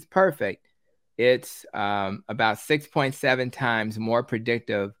test is perfect, it's about 6.7 times more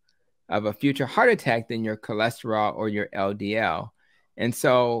predictive of a future heart attack than your cholesterol or your LDL. And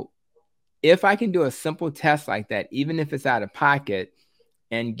so if I can do a simple test like that, even if it's out of pocket,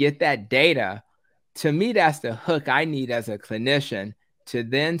 and get that data, to me, that's the hook I need as a clinician to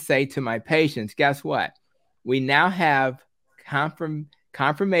then say to my patients, guess what? We now have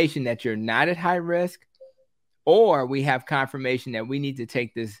confirmation that you're not at high risk, or we have confirmation that we need to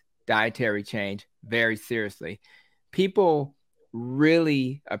take this dietary change very seriously. People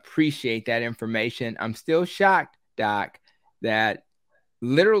really appreciate that information. I'm still shocked, Doc, that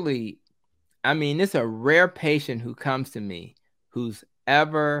literally, it's a rare patient who comes to me who's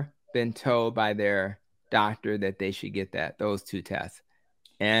ever been told by their doctor that they should get those two tests.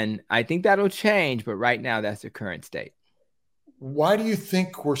 And I think that'll change, but right now that's the current state. Why do you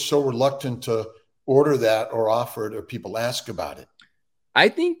think we're so reluctant to order that or offer it, or people ask about it? I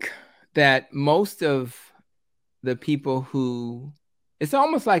think that most of the people it's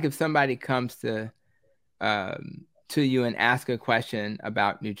almost like if somebody comes to you and ask a question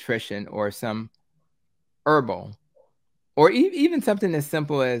about nutrition or some herbal, or even something as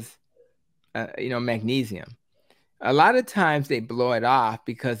simple as, magnesium. A lot of times they blow it off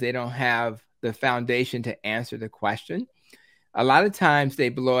because they don't have the foundation to answer the question. A lot of times they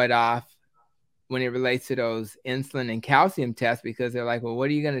blow it off when it relates to those insulin and calcium tests because they're like, well, what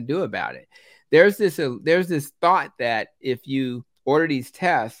are you going to do about it? There's this thought that if you order these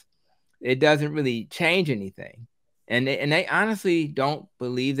tests, it doesn't really change anything. And they honestly don't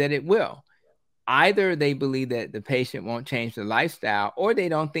believe that it will. Either they believe that the patient won't change the lifestyle, or they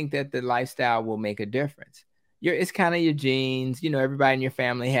don't think that the lifestyle will make a difference. It's kind of your genes, everybody in your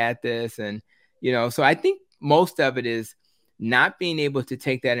family had this. And, so I think most of it is not being able to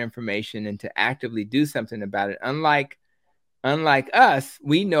take that information and to actively do something about it. Unlike us,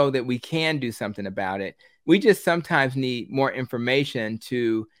 we know that we can do something about it. We just sometimes need more information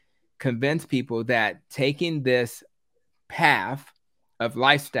to convince people that taking this path of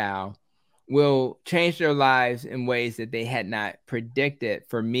lifestyle will change their lives in ways that they had not predicted.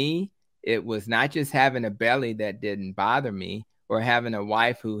 For me, it was not just having a belly that didn't bother me or having a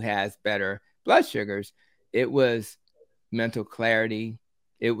wife who has better blood sugars. It was mental clarity.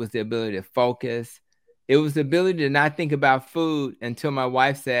 It was the ability to focus. It was the ability to not think about food until my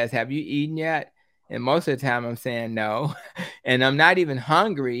wife says, "Have you eaten yet?" And most of the time I'm saying no. And I'm not even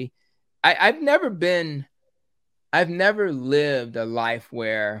hungry. I've never lived a life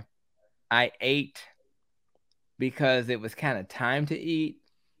where I ate because it was kind of time to eat,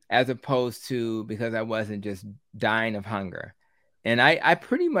 as opposed to because I wasn't just dying of hunger. And I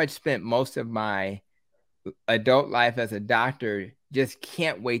pretty much spent most of my adult life as a doctor just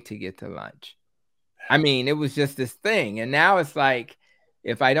can't wait to get to lunch. I mean, it was just this thing. And now it's like,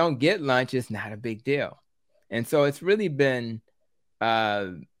 if I don't get lunch, it's not a big deal. And so it's really been,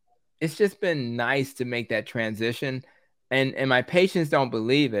 it's just been nice to make that transition. And my patients don't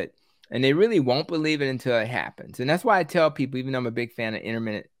believe it. And they really won't believe it until it happens. And that's why I tell people, even though I'm a big fan of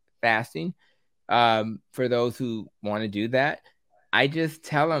intermittent fasting, for those who want to do that, I just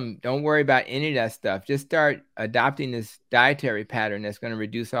tell them, don't worry about any of that stuff. Just start adopting this dietary pattern that's going to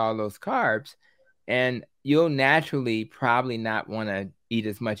reduce all those carbs. And you'll naturally probably not want to eat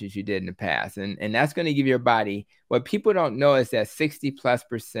as much as you did in the past. And that's going to give your body, what people don't know is that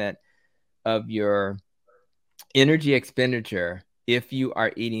 60+% of your energy expenditure, if you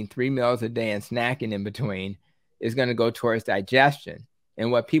are eating 3 meals a day and snacking in between, is going to go towards digestion.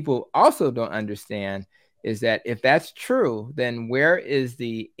 And what people also don't understand is that if that's true, then where is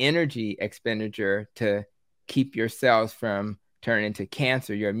the energy expenditure to keep your cells from turning into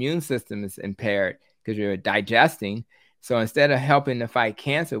cancer? Your immune system is impaired because you're digesting. So instead of helping to fight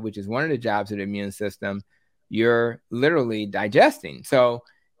cancer, which is one of the jobs of the immune system, you're literally digesting. So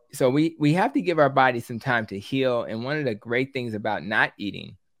we have to give our body some time to heal. And one of the great things about not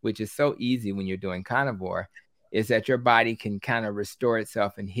eating, which is so easy when you're doing carnivore, is that your body can kind of restore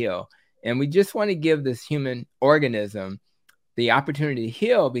itself and heal. And we just want to give this human organism the opportunity to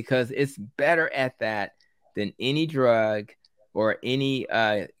heal, because it's better at that than any drug or any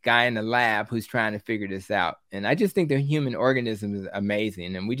guy in the lab who's trying to figure this out. And I just think the human organism is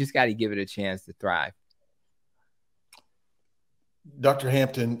amazing, and we just got to give it a chance to thrive. Dr.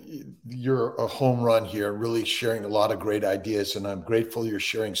 Hampton, you're a home run here, really sharing a lot of great ideas, and I'm grateful you're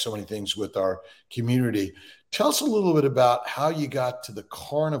sharing so many things with our community. Tell us a little bit about how you got to the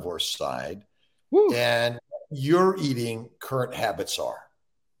carnivore side. Woo. And your eating current habits are.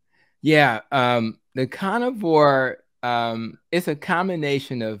 Yeah, the carnivore, it's a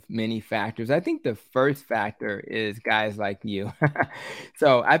combination of many factors. I think the first factor is guys like you.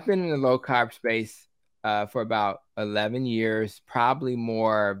 So I've been in the low carb space for about 11 years, probably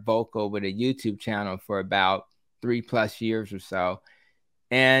more vocal with a YouTube channel for about 3+ years or so.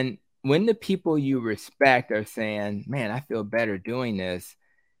 And when the people you respect are saying, "Man, I feel better doing this,"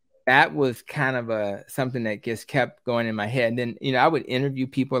 that was kind of something that just kept going in my head. And then, I would interview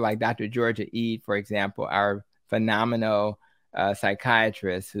people like Dr. Georgia Ede, for example, our phenomenal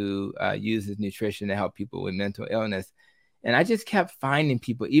psychiatrist who uses nutrition to help people with mental illness. And I just kept finding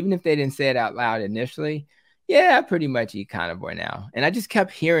people, even if they didn't say it out loud initially, "Yeah, I pretty much eat carnivore now." And I just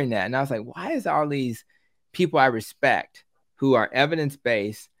kept hearing that. And I was like, why is all these people I respect who are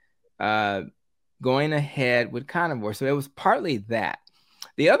evidence-based going ahead with carnivore? So it was partly that.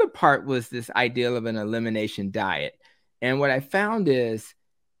 The other part was this ideal of an elimination diet. And what I found is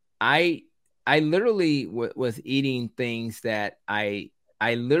I literally was eating things that I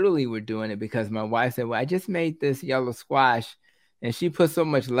literally were doing it because my wife said, "Well, I just made this yellow squash and she put so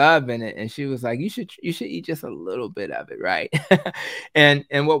much love in it." And she was like, you should eat just a little bit of it, right?"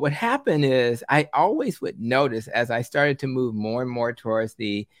 And what would happen is I always would notice, as I started to move more and more towards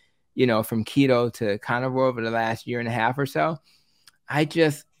the, from keto to carnivore over the last year and a half or so, I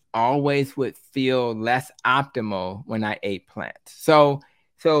just always would feel less optimal when I ate plants. So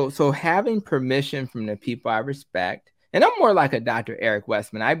having permission from the people I respect, and I'm more like a Dr. Eric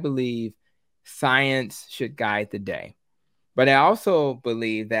Westman. I believe science should guide the day, but I also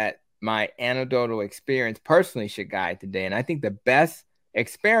believe that my anecdotal experience personally should guide the day. And I think the best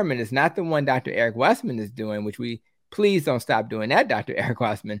experiment is not the one Dr. Eric Westman is doing, which please don't stop doing that, Dr. Eric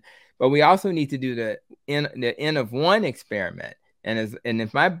Westman, but we also need to do the N of 1 experiment. And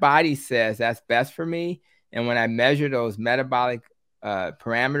if my body says that's best for me, and when I measure those metabolic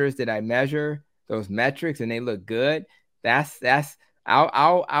parameters that I measure, those metrics, and they look good, I'll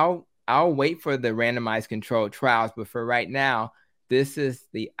wait for the randomized controlled trials. But for right now, this is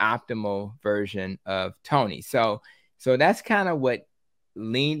the optimal version of Tony. So that's kind of what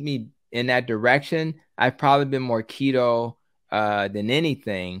leaned me in that direction. I've probably been more keto than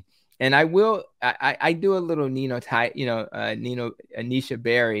anything. And I do a little Anisha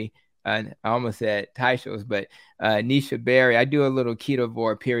Berry. I almost said Taisho's, but Nisha Berry. I do a little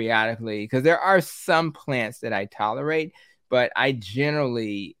ketovore periodically because there are some plants that I tolerate, but I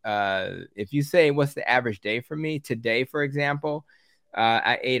generally, if you say what's the average day for me today, for example,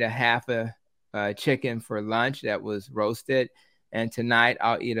 I ate a half a chicken for lunch that was roasted, and tonight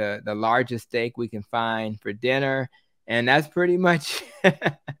I'll eat the largest steak we can find for dinner, and that's pretty much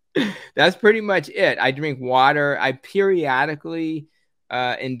that's pretty much it. I drink water. I periodically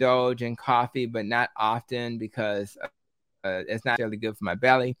indulge in coffee, but not often because it's not really good for my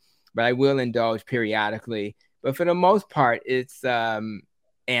belly. But I will indulge periodically. But for the most part, it's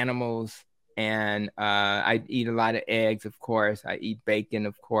animals, and I eat a lot of eggs, of course. I eat bacon,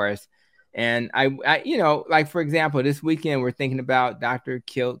 of course. And I like, for example, this weekend we're thinking about Dr.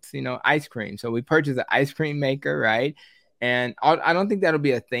 Kilt's, ice cream. So we purchased an ice cream maker, right? And I don't think that'll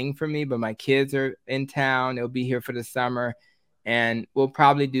be a thing for me, but my kids are in town. They'll be here for the summer. And we'll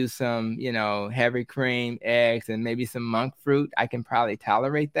probably do some, heavy cream, eggs, and maybe some monk fruit. I can probably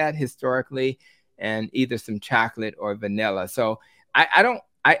tolerate that historically, and either some chocolate or vanilla. So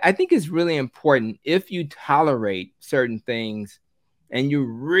I think it's really important if you tolerate certain things and you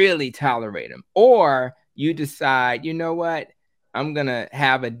really tolerate them, or you decide, you know what, I'm going to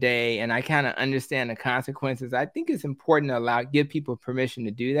have a day and I kind of understand the consequences. I think it's important to give people permission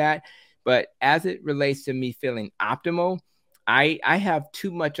to do that. But as it relates to me feeling optimal, I have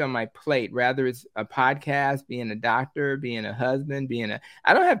too much on my plate, rather it's a podcast, being a doctor, being a husband,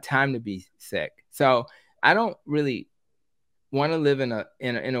 I don't have time to be sick. So I don't really want to live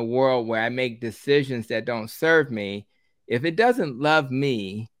in a world where I make decisions that don't serve me. If it doesn't love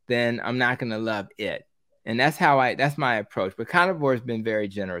me, then I'm not going to love it. And that's my approach. But carnivore has been very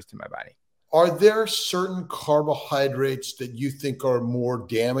generous to my body. Are there certain carbohydrates that you think are more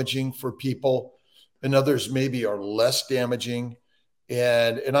damaging for people and others maybe are less damaging?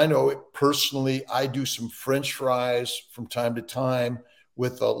 And I know it personally, I do some French fries from time to time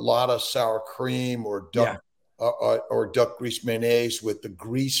with a lot of sour cream or duck grease mayonnaise with the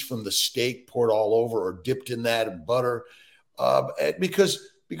grease from the steak poured all over or dipped in that and butter, because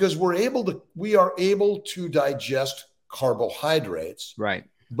we are able to digest carbohydrates, right?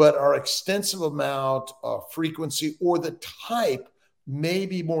 But our extensive amount of frequency or the type may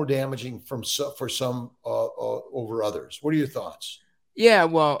be more damaging for some over others. What are your thoughts? Yeah,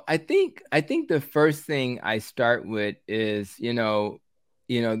 well, I think the first thing I start with is,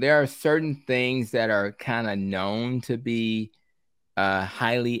 there are certain things that are kind of known to be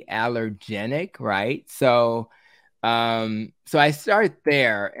highly allergenic, right? So I start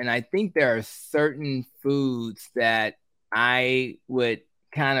there, and I think there are certain foods that I would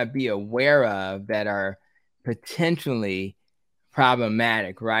kind of be aware of that are potentially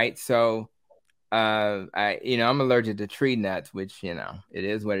problematic, right? So I'm allergic to tree nuts, which, it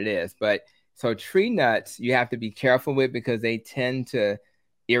is what it is. But so tree nuts, you have to be careful with because they tend to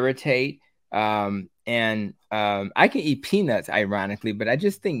irritate. I can eat peanuts, ironically, but I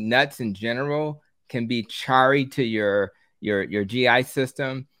just think nuts in general can be charry to your GI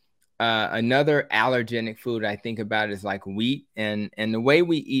system. Another allergenic food I think about is like wheat, and the way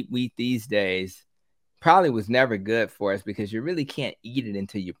we eat wheat these days probably was never good for us because you really can't eat it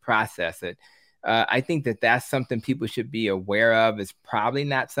until you process it. I think that's something people should be aware of. It's probably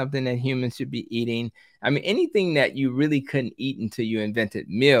not something that humans should be eating. I mean, anything that you really couldn't eat until you invented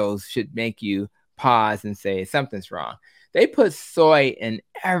meals should make you pause and say something's wrong. They put soy in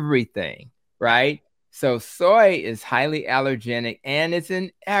everything, right? So soy is highly allergenic and it's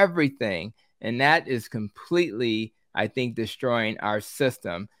in everything. And that is completely, I think, destroying our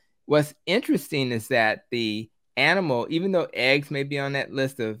system. What's interesting is that the animal, even though eggs may be on that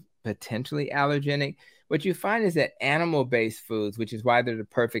list of potentially allergenic, what you find is that animal-based foods, which is why they're the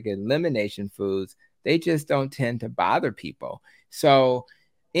perfect elimination foods, they just don't tend to bother people. So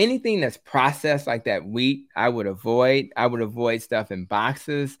anything that's processed like that wheat, I would avoid. I would avoid stuff in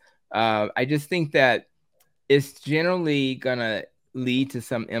boxes. I just think that it's generally gonna lead to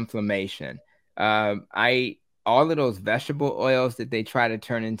some inflammation. All of those vegetable oils that they try to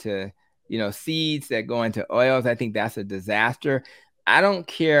turn into, seeds that go into oils, I think that's a disaster. I don't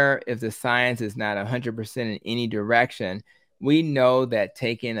care if the science is not 100% in any direction. We know that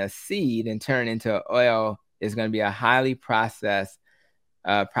taking a seed and turning it into oil is going to be a highly processed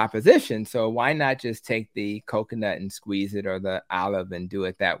proposition. So why not just take the coconut and squeeze it, or the olive and do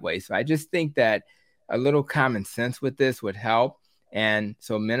it that way? So I just think that a little common sense with this would help. And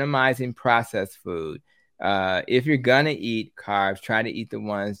so minimizing processed food. If you're going to eat carbs, try to eat the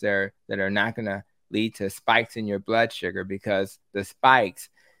ones that are not going to lead to spikes in your blood sugar, because the spikes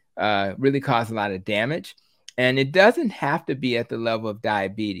really cause a lot of damage. And it doesn't have to be at the level of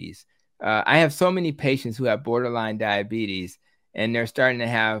diabetes. I have so many patients who have borderline diabetes, and they're starting to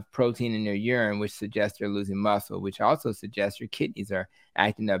have protein in their urine, which suggests they're losing muscle, which also suggests your kidneys are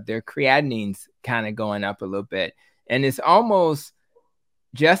acting up. Their creatinine's kind of going up a little bit. And it's almost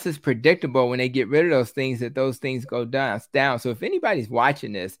just as predictable when they get rid of those things, that those things go down. So if anybody's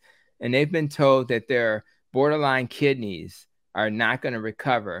watching this and they've been told that their borderline kidneys are not going to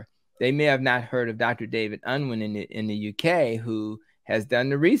recover, they may have not heard of Dr. David Unwin in the UK, who has done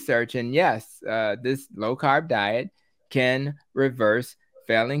the research. And yes, this low-carb diet can reverse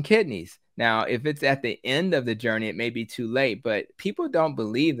failing kidneys. Now, if it's at the end of the journey, it may be too late, but people don't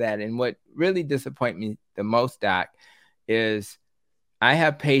believe that. And what really disappoints me the most, Doc, is I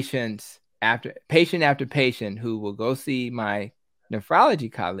have patient after patient who will go see my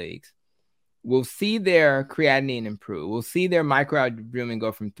nephrology colleagues, will see their creatinine improve, will see their microalbumin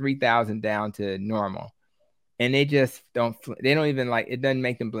go from 3,000 down to normal. And they just don't even it doesn't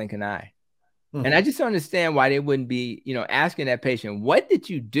make them blink an eye. Mm-hmm. And I just don't understand why they wouldn't be, asking that patient, what did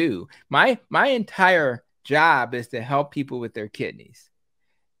you do? My entire job is to help people with their kidneys.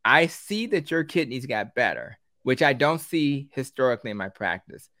 I see that your kidneys got better, which I don't see historically in my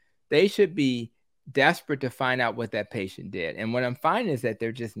practice. They should be desperate to find out what that patient did. And what I'm finding is that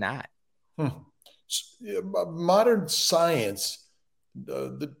they're just not. Modern science,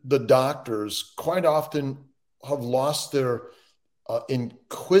 the doctors quite often have lost their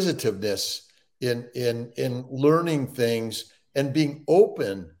inquisitiveness in learning things and being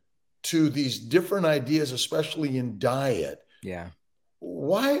open to these different ideas, especially in diet. Yeah.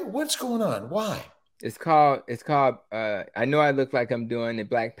 Why? What's going on? Why? It's called, I know I look like I'm doing the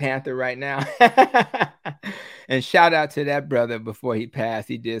Black Panther right now. And shout out to that brother before he passed.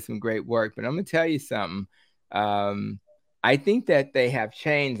 He did some great work. But I'm going to tell you something. I think that they have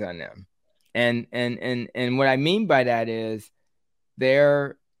chains on them. And what I mean by that is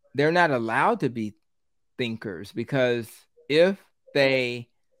they're not allowed to be thinkers, because if they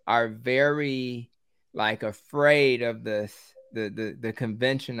are very afraid of the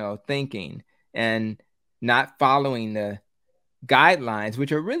conventional thinking and not following the guidelines,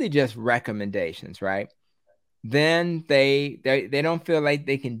 which are really just recommendations, right? Then they don't feel like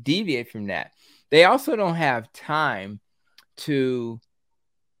they can deviate from that. They also don't have time to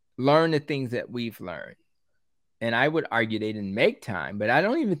learn the things that we've learned. And I would argue they didn't make time, but I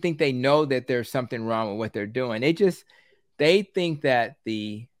don't even think they know that there's something wrong with what they're doing. They think that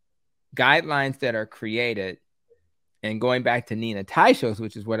the guidelines that are created, and going back to Nina Teicholz,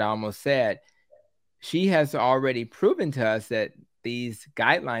 which is what I almost said, she has already proven to us that these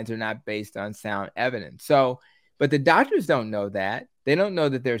guidelines are not based on sound evidence. But the doctors don't know that. They don't know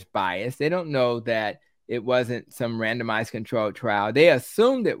that there's bias. They don't know that it wasn't some randomized controlled trial. They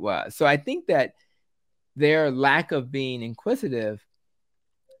assumed it was. So I think that their lack of being inquisitive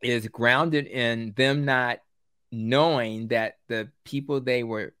is grounded in them not knowing that the people they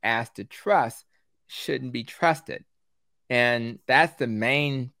were asked to trust shouldn't be trusted. And that's the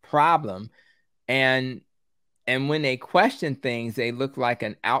main problem. And when they question things, they look like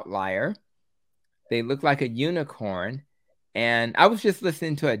an outlier. They look like a unicorn. And I was just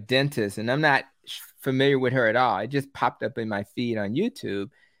listening to a dentist, and I'm not familiar with her at all. It just popped up in my feed on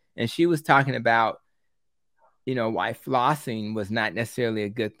YouTube. And she was talking about, why flossing was not necessarily a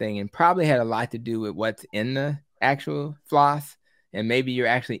good thing, and probably had a lot to do with what's in the actual floss. And maybe you're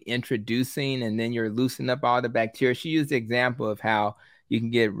actually introducing, and then you're loosening up all the bacteria. She used the example of how you can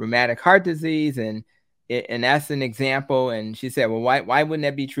get rheumatic heart disease, and that's an example. And she said, well, why wouldn't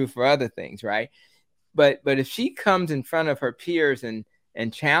that be true for other things, right? But if she comes in front of her peers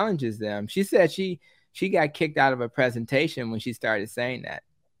and challenges them, she said she got kicked out of a presentation when she started saying that.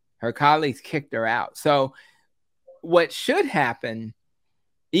 Her colleagues kicked her out. So what should happen,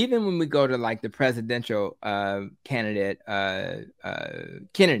 even when we go to the presidential candidate,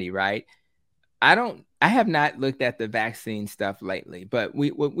 Kennedy, right? I have not looked at the vaccine stuff lately, but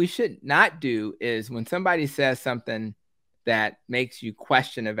what we should not do is, when somebody says something that makes you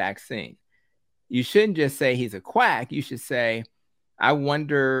question a vaccine, you shouldn't just say he's a quack. You should say, I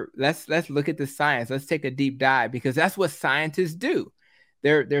wonder, let's look at the science. Let's take a deep dive, because that's what scientists do.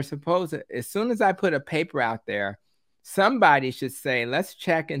 They're supposed to, as soon as I put a paper out there, somebody should say, let's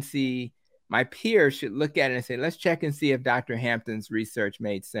check and see. My peers should look at it and say, let's check and see if Dr. Hampton's research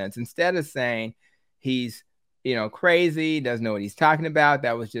made sense. Instead of saying he's, crazy, doesn't know what he's talking about.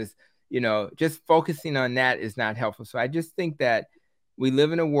 That was just, just focusing on that is not helpful. So I just think that we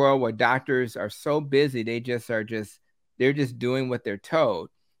live in a world where doctors are so busy, they're just doing what they're told.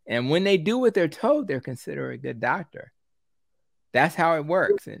 And when they do what they're told, they're considered a good doctor. That's how it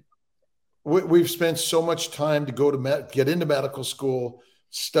works. And we've spent so much time to go to get into medical school,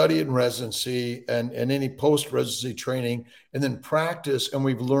 study in residency and any post-residency training, and then practice. And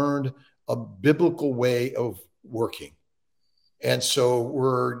we've learned a biblical way of working. And so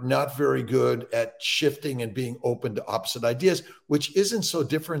we're not very good at shifting and being open to opposite ideas, which isn't so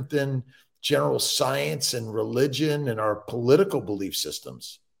different than general science and religion and our political belief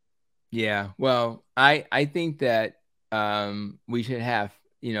systems. yeah, well, I think that we should have,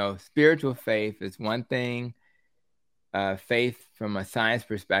 spiritual faith is one thing. Faith from a science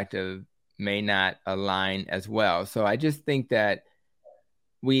perspective may not align as well. So I just think that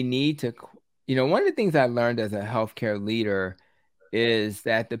we need to, one of the things I learned as a healthcare leader is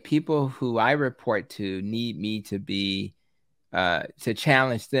that the people who I report to need me to be, to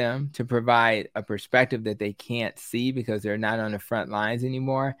challenge them, to provide a perspective that they can't see because they're not on the front lines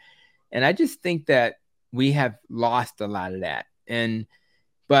anymore. And I just think that we have lost a lot of that.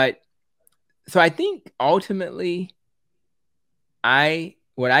 So I think ultimately,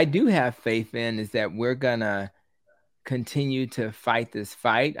 what I do have faith in is that we're gonna continue to fight this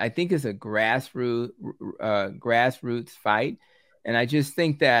fight. I think it's a grassroots fight, and I just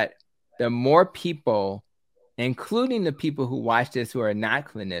think that the more people, including the people who watch this who are not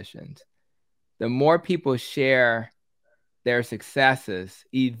clinicians, the more people share their successes,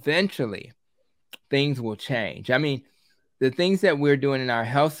 eventually things will change. I mean, the things that we're doing in our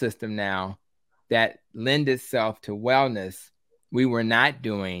health system now that lend itself to wellness, we were not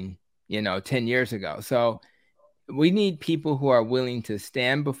doing, 10 years ago. So we need people who are willing to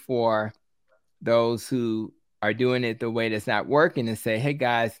stand before those who are doing it the way that's not working and say, hey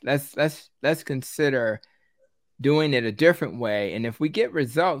guys, let's consider doing it a different way. And if we get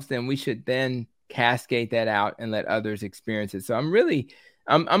results, then we should then cascade that out and let others experience it. So I'm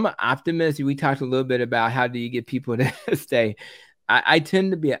an optimist. We talked a little bit about how do you get people to stay. I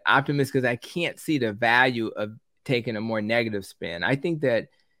tend to be an optimist because I can't see the value of taking a more negative spin. I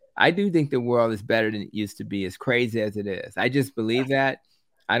do think the world is better than it used to be, as crazy as it is. I just believe that.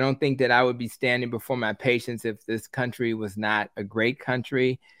 I don't think that I would be standing before my patients if this country was not a great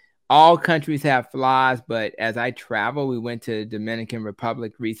country. All countries have flaws, but as I travel, we went to Dominican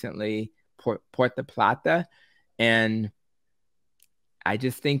Republic recently, Puerto Plata, and I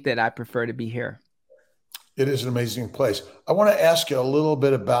just think that I prefer to be here. It is an amazing place. I want to ask you a little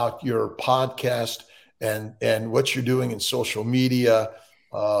bit about your podcast and what you're doing in social media.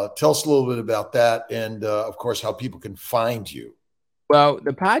 Tell us a little bit about that, and of course, how people can find you. Well,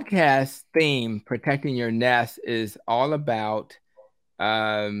 the podcast theme, Protecting Your Nest, is all about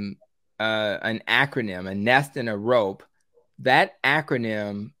an acronym, a nest and a rope. That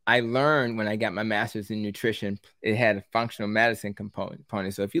acronym I learned when I got my master's in nutrition. It had a functional medicine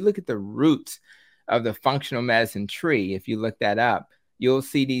component. So if you look at the roots of the functional medicine tree, if you look that up, you'll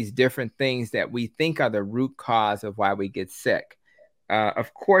see these different things that we think are the root cause of why we get sick.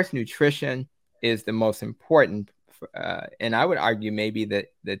 Of course, nutrition is the most important. And I would argue maybe that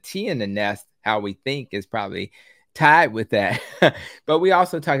the T in the nest, how we think, is probably tied with that. But we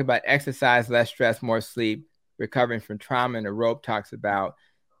also talk about exercise, less stress, more sleep, recovering from trauma. And the rope talks about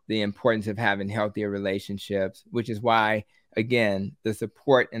the importance of having healthier relationships, which is why, again, the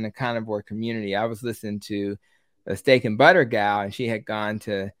support in the carnivore community. I was listening to a steak and butter gal, and she had gone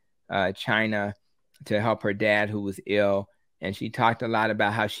to China to help her dad who was ill. And she talked a lot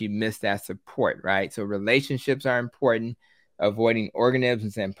about how she missed that support, right? So relationships are important. Avoiding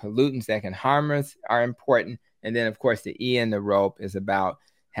organisms and pollutants that can harm us are important. And then, of course, the E in the rope is about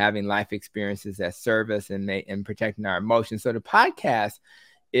having life experiences that serve us and protecting our emotions. So the podcast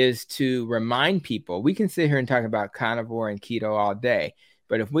is to remind people. We can sit here and talk about carnivore and keto all day,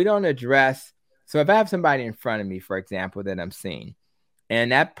 but if we don't address, so if I have somebody in front of me, for example, that I'm seeing,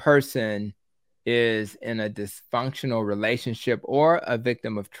 and that person is in a dysfunctional relationship or a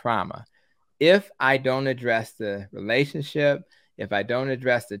victim of trauma, if I don't address the relationship, if I don't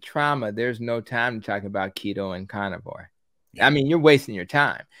address the trauma, there's no time to talk about keto and carnivore. Yeah. I mean, you're wasting your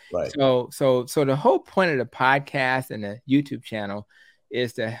time. Right. So the whole point of the podcast and the YouTube channel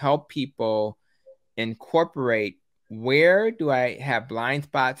is to help people incorporate, where do I have blind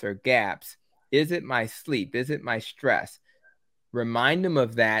spots or gaps? Is it my sleep? Is it my stress? Remind them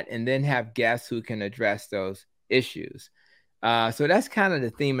of that, and then have guests who can address those issues. So that's kind of the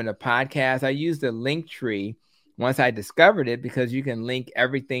theme of the podcast. I used the link tree once I discovered it because you can link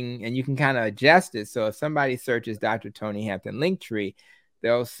everything and you can kind of adjust it. So if somebody searches Dr. Tony Hampton Linktree,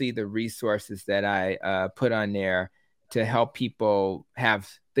 they'll see the resources that I put on there to help people have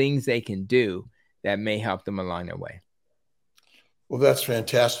things they can do that may help them along their way. Well, that's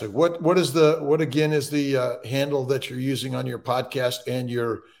fantastic. What again is the handle that you're using on your podcast and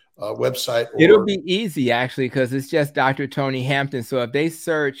your website? It'll Or be easy actually because it's just Dr. Tony Hampton. So if they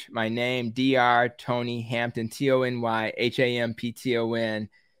search my name, Dr. Tony Hampton, TonyHampton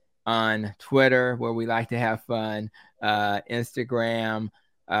on Twitter, where we like to have fun, Instagram,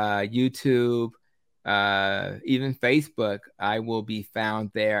 YouTube, even Facebook, I will be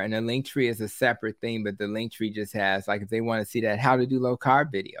found there. And the link tree is a separate thing, but the link tree just has, like, if they want to see that how to do low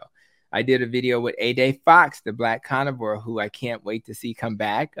carb video. I did a video with A-Day Fox, the Black carnivore, who I can't wait to see come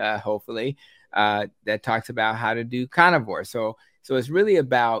back, hopefully, that talks about how to do carnivore. So it's really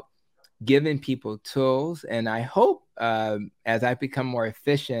about giving people tools. And I hope as I become more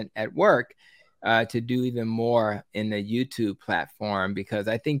efficient at work, to do even more in the YouTube platform, because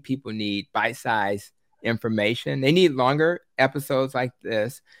I think people need bite-sized information. They need longer episodes like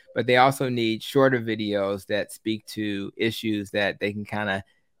this, but they also need shorter videos that speak to issues that they can kind of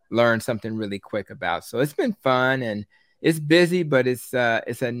learn something really quick about. So it's been fun, and it's busy, but it's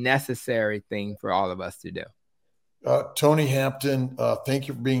a necessary thing for all of us to do. Tony Hampton, thank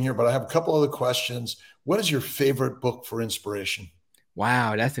you for being here. But I have a couple other questions. What is your favorite book for inspiration?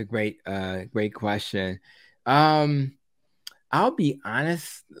 Wow, that's a great question. I'll be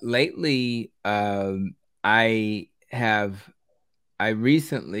honest. Lately, I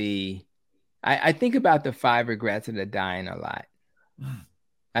recently I think about the 5 Regrets of the Dying a lot.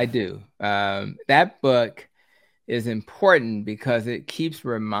 I do. That book is important because it keeps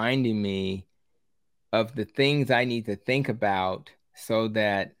reminding me of the things I need to think about so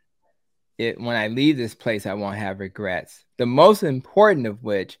that when I leave this place, I won't have regrets. The most important of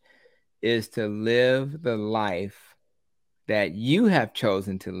which is to live the life that you have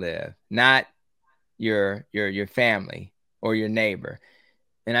chosen to live, not your family or your neighbor.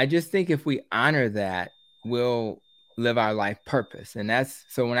 And I just think if we honor that, we'll live our life purpose. And that's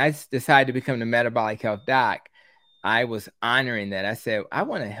so when I decided to become the metabolic health doc, I was honoring that. I said, I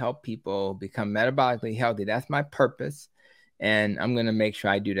want to help people become metabolically healthy. That's my purpose. And I'm going to make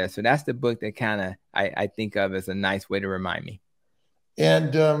sure I do that. So that's the book that kind of I think of as a nice way to remind me.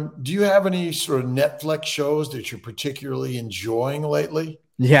 And do you have any sort of Netflix shows that you're particularly enjoying lately?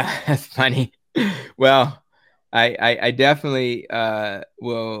 Yeah, that's funny. Well, I definitely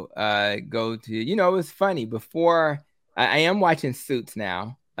will go to, it was funny before. I am watching Suits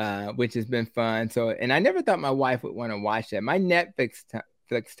now, which has been fun. So, and I never thought my wife would want to watch that. My Netflix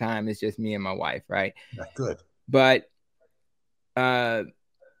time is just me and my wife, right? Yeah, good. But I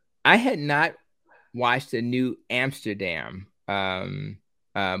had not watched the new Amsterdam,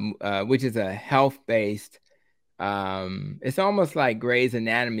 which is a health-based. It's almost like Grey's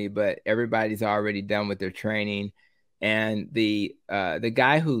Anatomy, but everybody's already done with their training. And the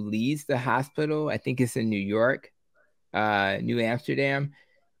guy who leads the hospital, I think it's in New York, New Amsterdam.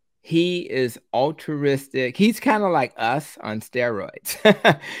 He is altruistic. He's kind of like us on steroids.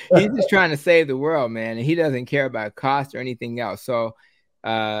 He's just trying to save the world, man. And he doesn't care about cost or anything else. So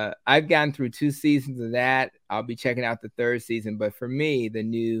I've gotten through 2 seasons of that. I'll be checking out the 3rd season. But for me, the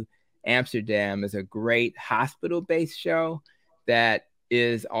new Amsterdam is a great hospital-based show that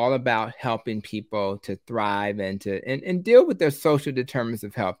is all about helping people to thrive and to deal with their social determinants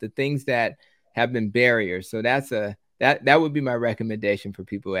of health, the things that have been barriers. So that would be my recommendation for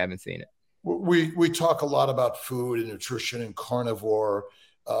people who haven't seen it. We talk a lot about food and nutrition and carnivore,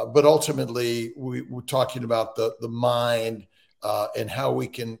 but ultimately we're talking about the mind and how we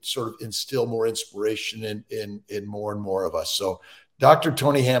can sort of instill more inspiration in more and more of us. So, Dr.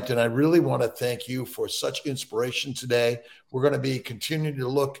 Tony Hampton, I really want to thank you for such inspiration today. We're going to be continuing to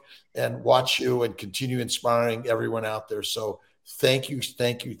look and watch you and continue inspiring everyone out there. So thank you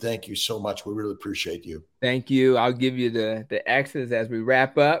so much. We really appreciate you. Thank you. I'll give you the X's as we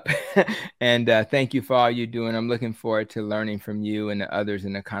wrap up. And thank you for all you're doing. I'm looking forward to learning from you and the others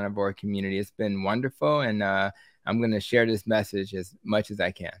in the carnivore community. It's been wonderful. And I'm going to share this message as much as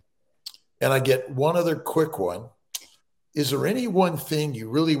I can. And I get one other quick one. Is there any one thing you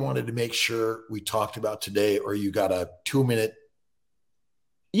really wanted to make sure we talked about today, or you got a 2-minute?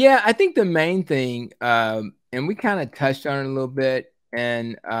 Yeah, I think the main thing, and we kind of touched on it a little bit.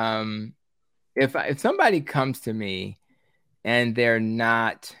 And if somebody comes to me and they're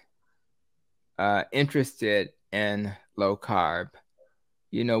not interested in low carb,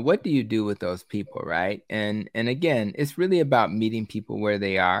 what do you do with those people, right? And again, it's really about meeting people where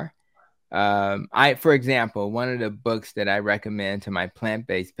they are. For example, one of the books that I recommend to my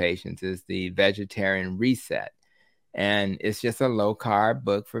plant-based patients is the Vegetarian Reset. And it's just a low carb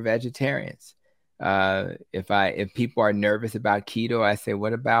book for vegetarians. If people are nervous about keto, I say,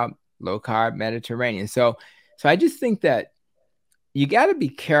 what about low carb Mediterranean? So I just think that you got to be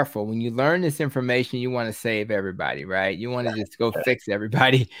careful when you learn this information. You want to save everybody, right? You want to just go fix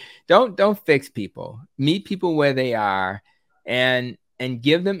everybody. Don't fix people. Meet people where they are, and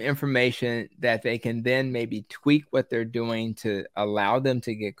give them information that they can then maybe tweak what they're doing to allow them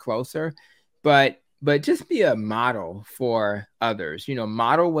to get closer. But just be a model for others.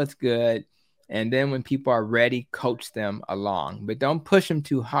 Model what's good, and then when people are ready, coach them along. But don't push them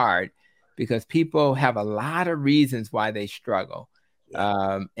too hard, because people have a lot of reasons why they struggle.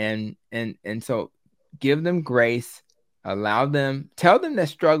 And so give them grace, tell them that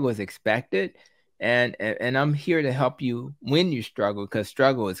struggle is expected. And I'm here to help you when you struggle, because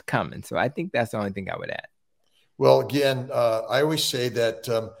struggle is coming. So I think that's the only thing I would add. Well, again, I always say that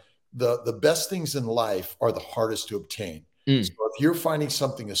the best things in life are the hardest to obtain. So if you're finding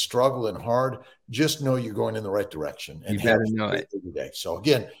something a struggle and hard, just know you're going in the right direction, and you better know it every day. So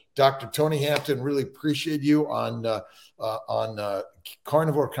again, Dr. Tony Hampton, really appreciate you on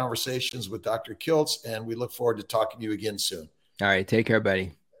Carnivore Conversations with Dr. Kiltz, and we look forward to talking to you again soon. All right, take care,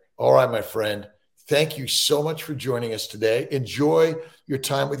 buddy. All right, my friend. Thank you so much for joining us today. Enjoy your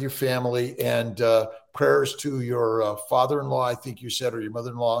time with your family, and prayers to your father-in-law, I think you said, or your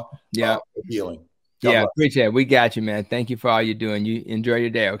mother-in-law. Yeah. Healing. God bless. Appreciate it. We got you, man. Thank you for all you're doing. You enjoy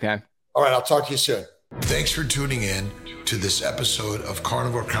your day, okay? All right, I'll talk to you soon. Thanks for tuning in to this episode of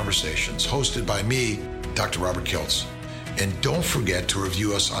Carnivore Conversations, hosted by me, Dr. Robert Kiltz. And don't forget to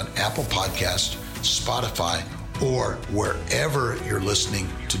review us on Apple Podcasts, Spotify, or wherever you're listening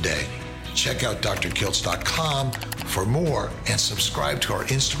today. Check out drkiltz.com for more, and subscribe to our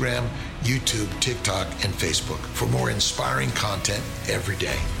Instagram, YouTube, TikTok, and Facebook for more inspiring content every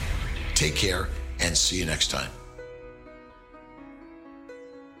day. Take care and see you next time.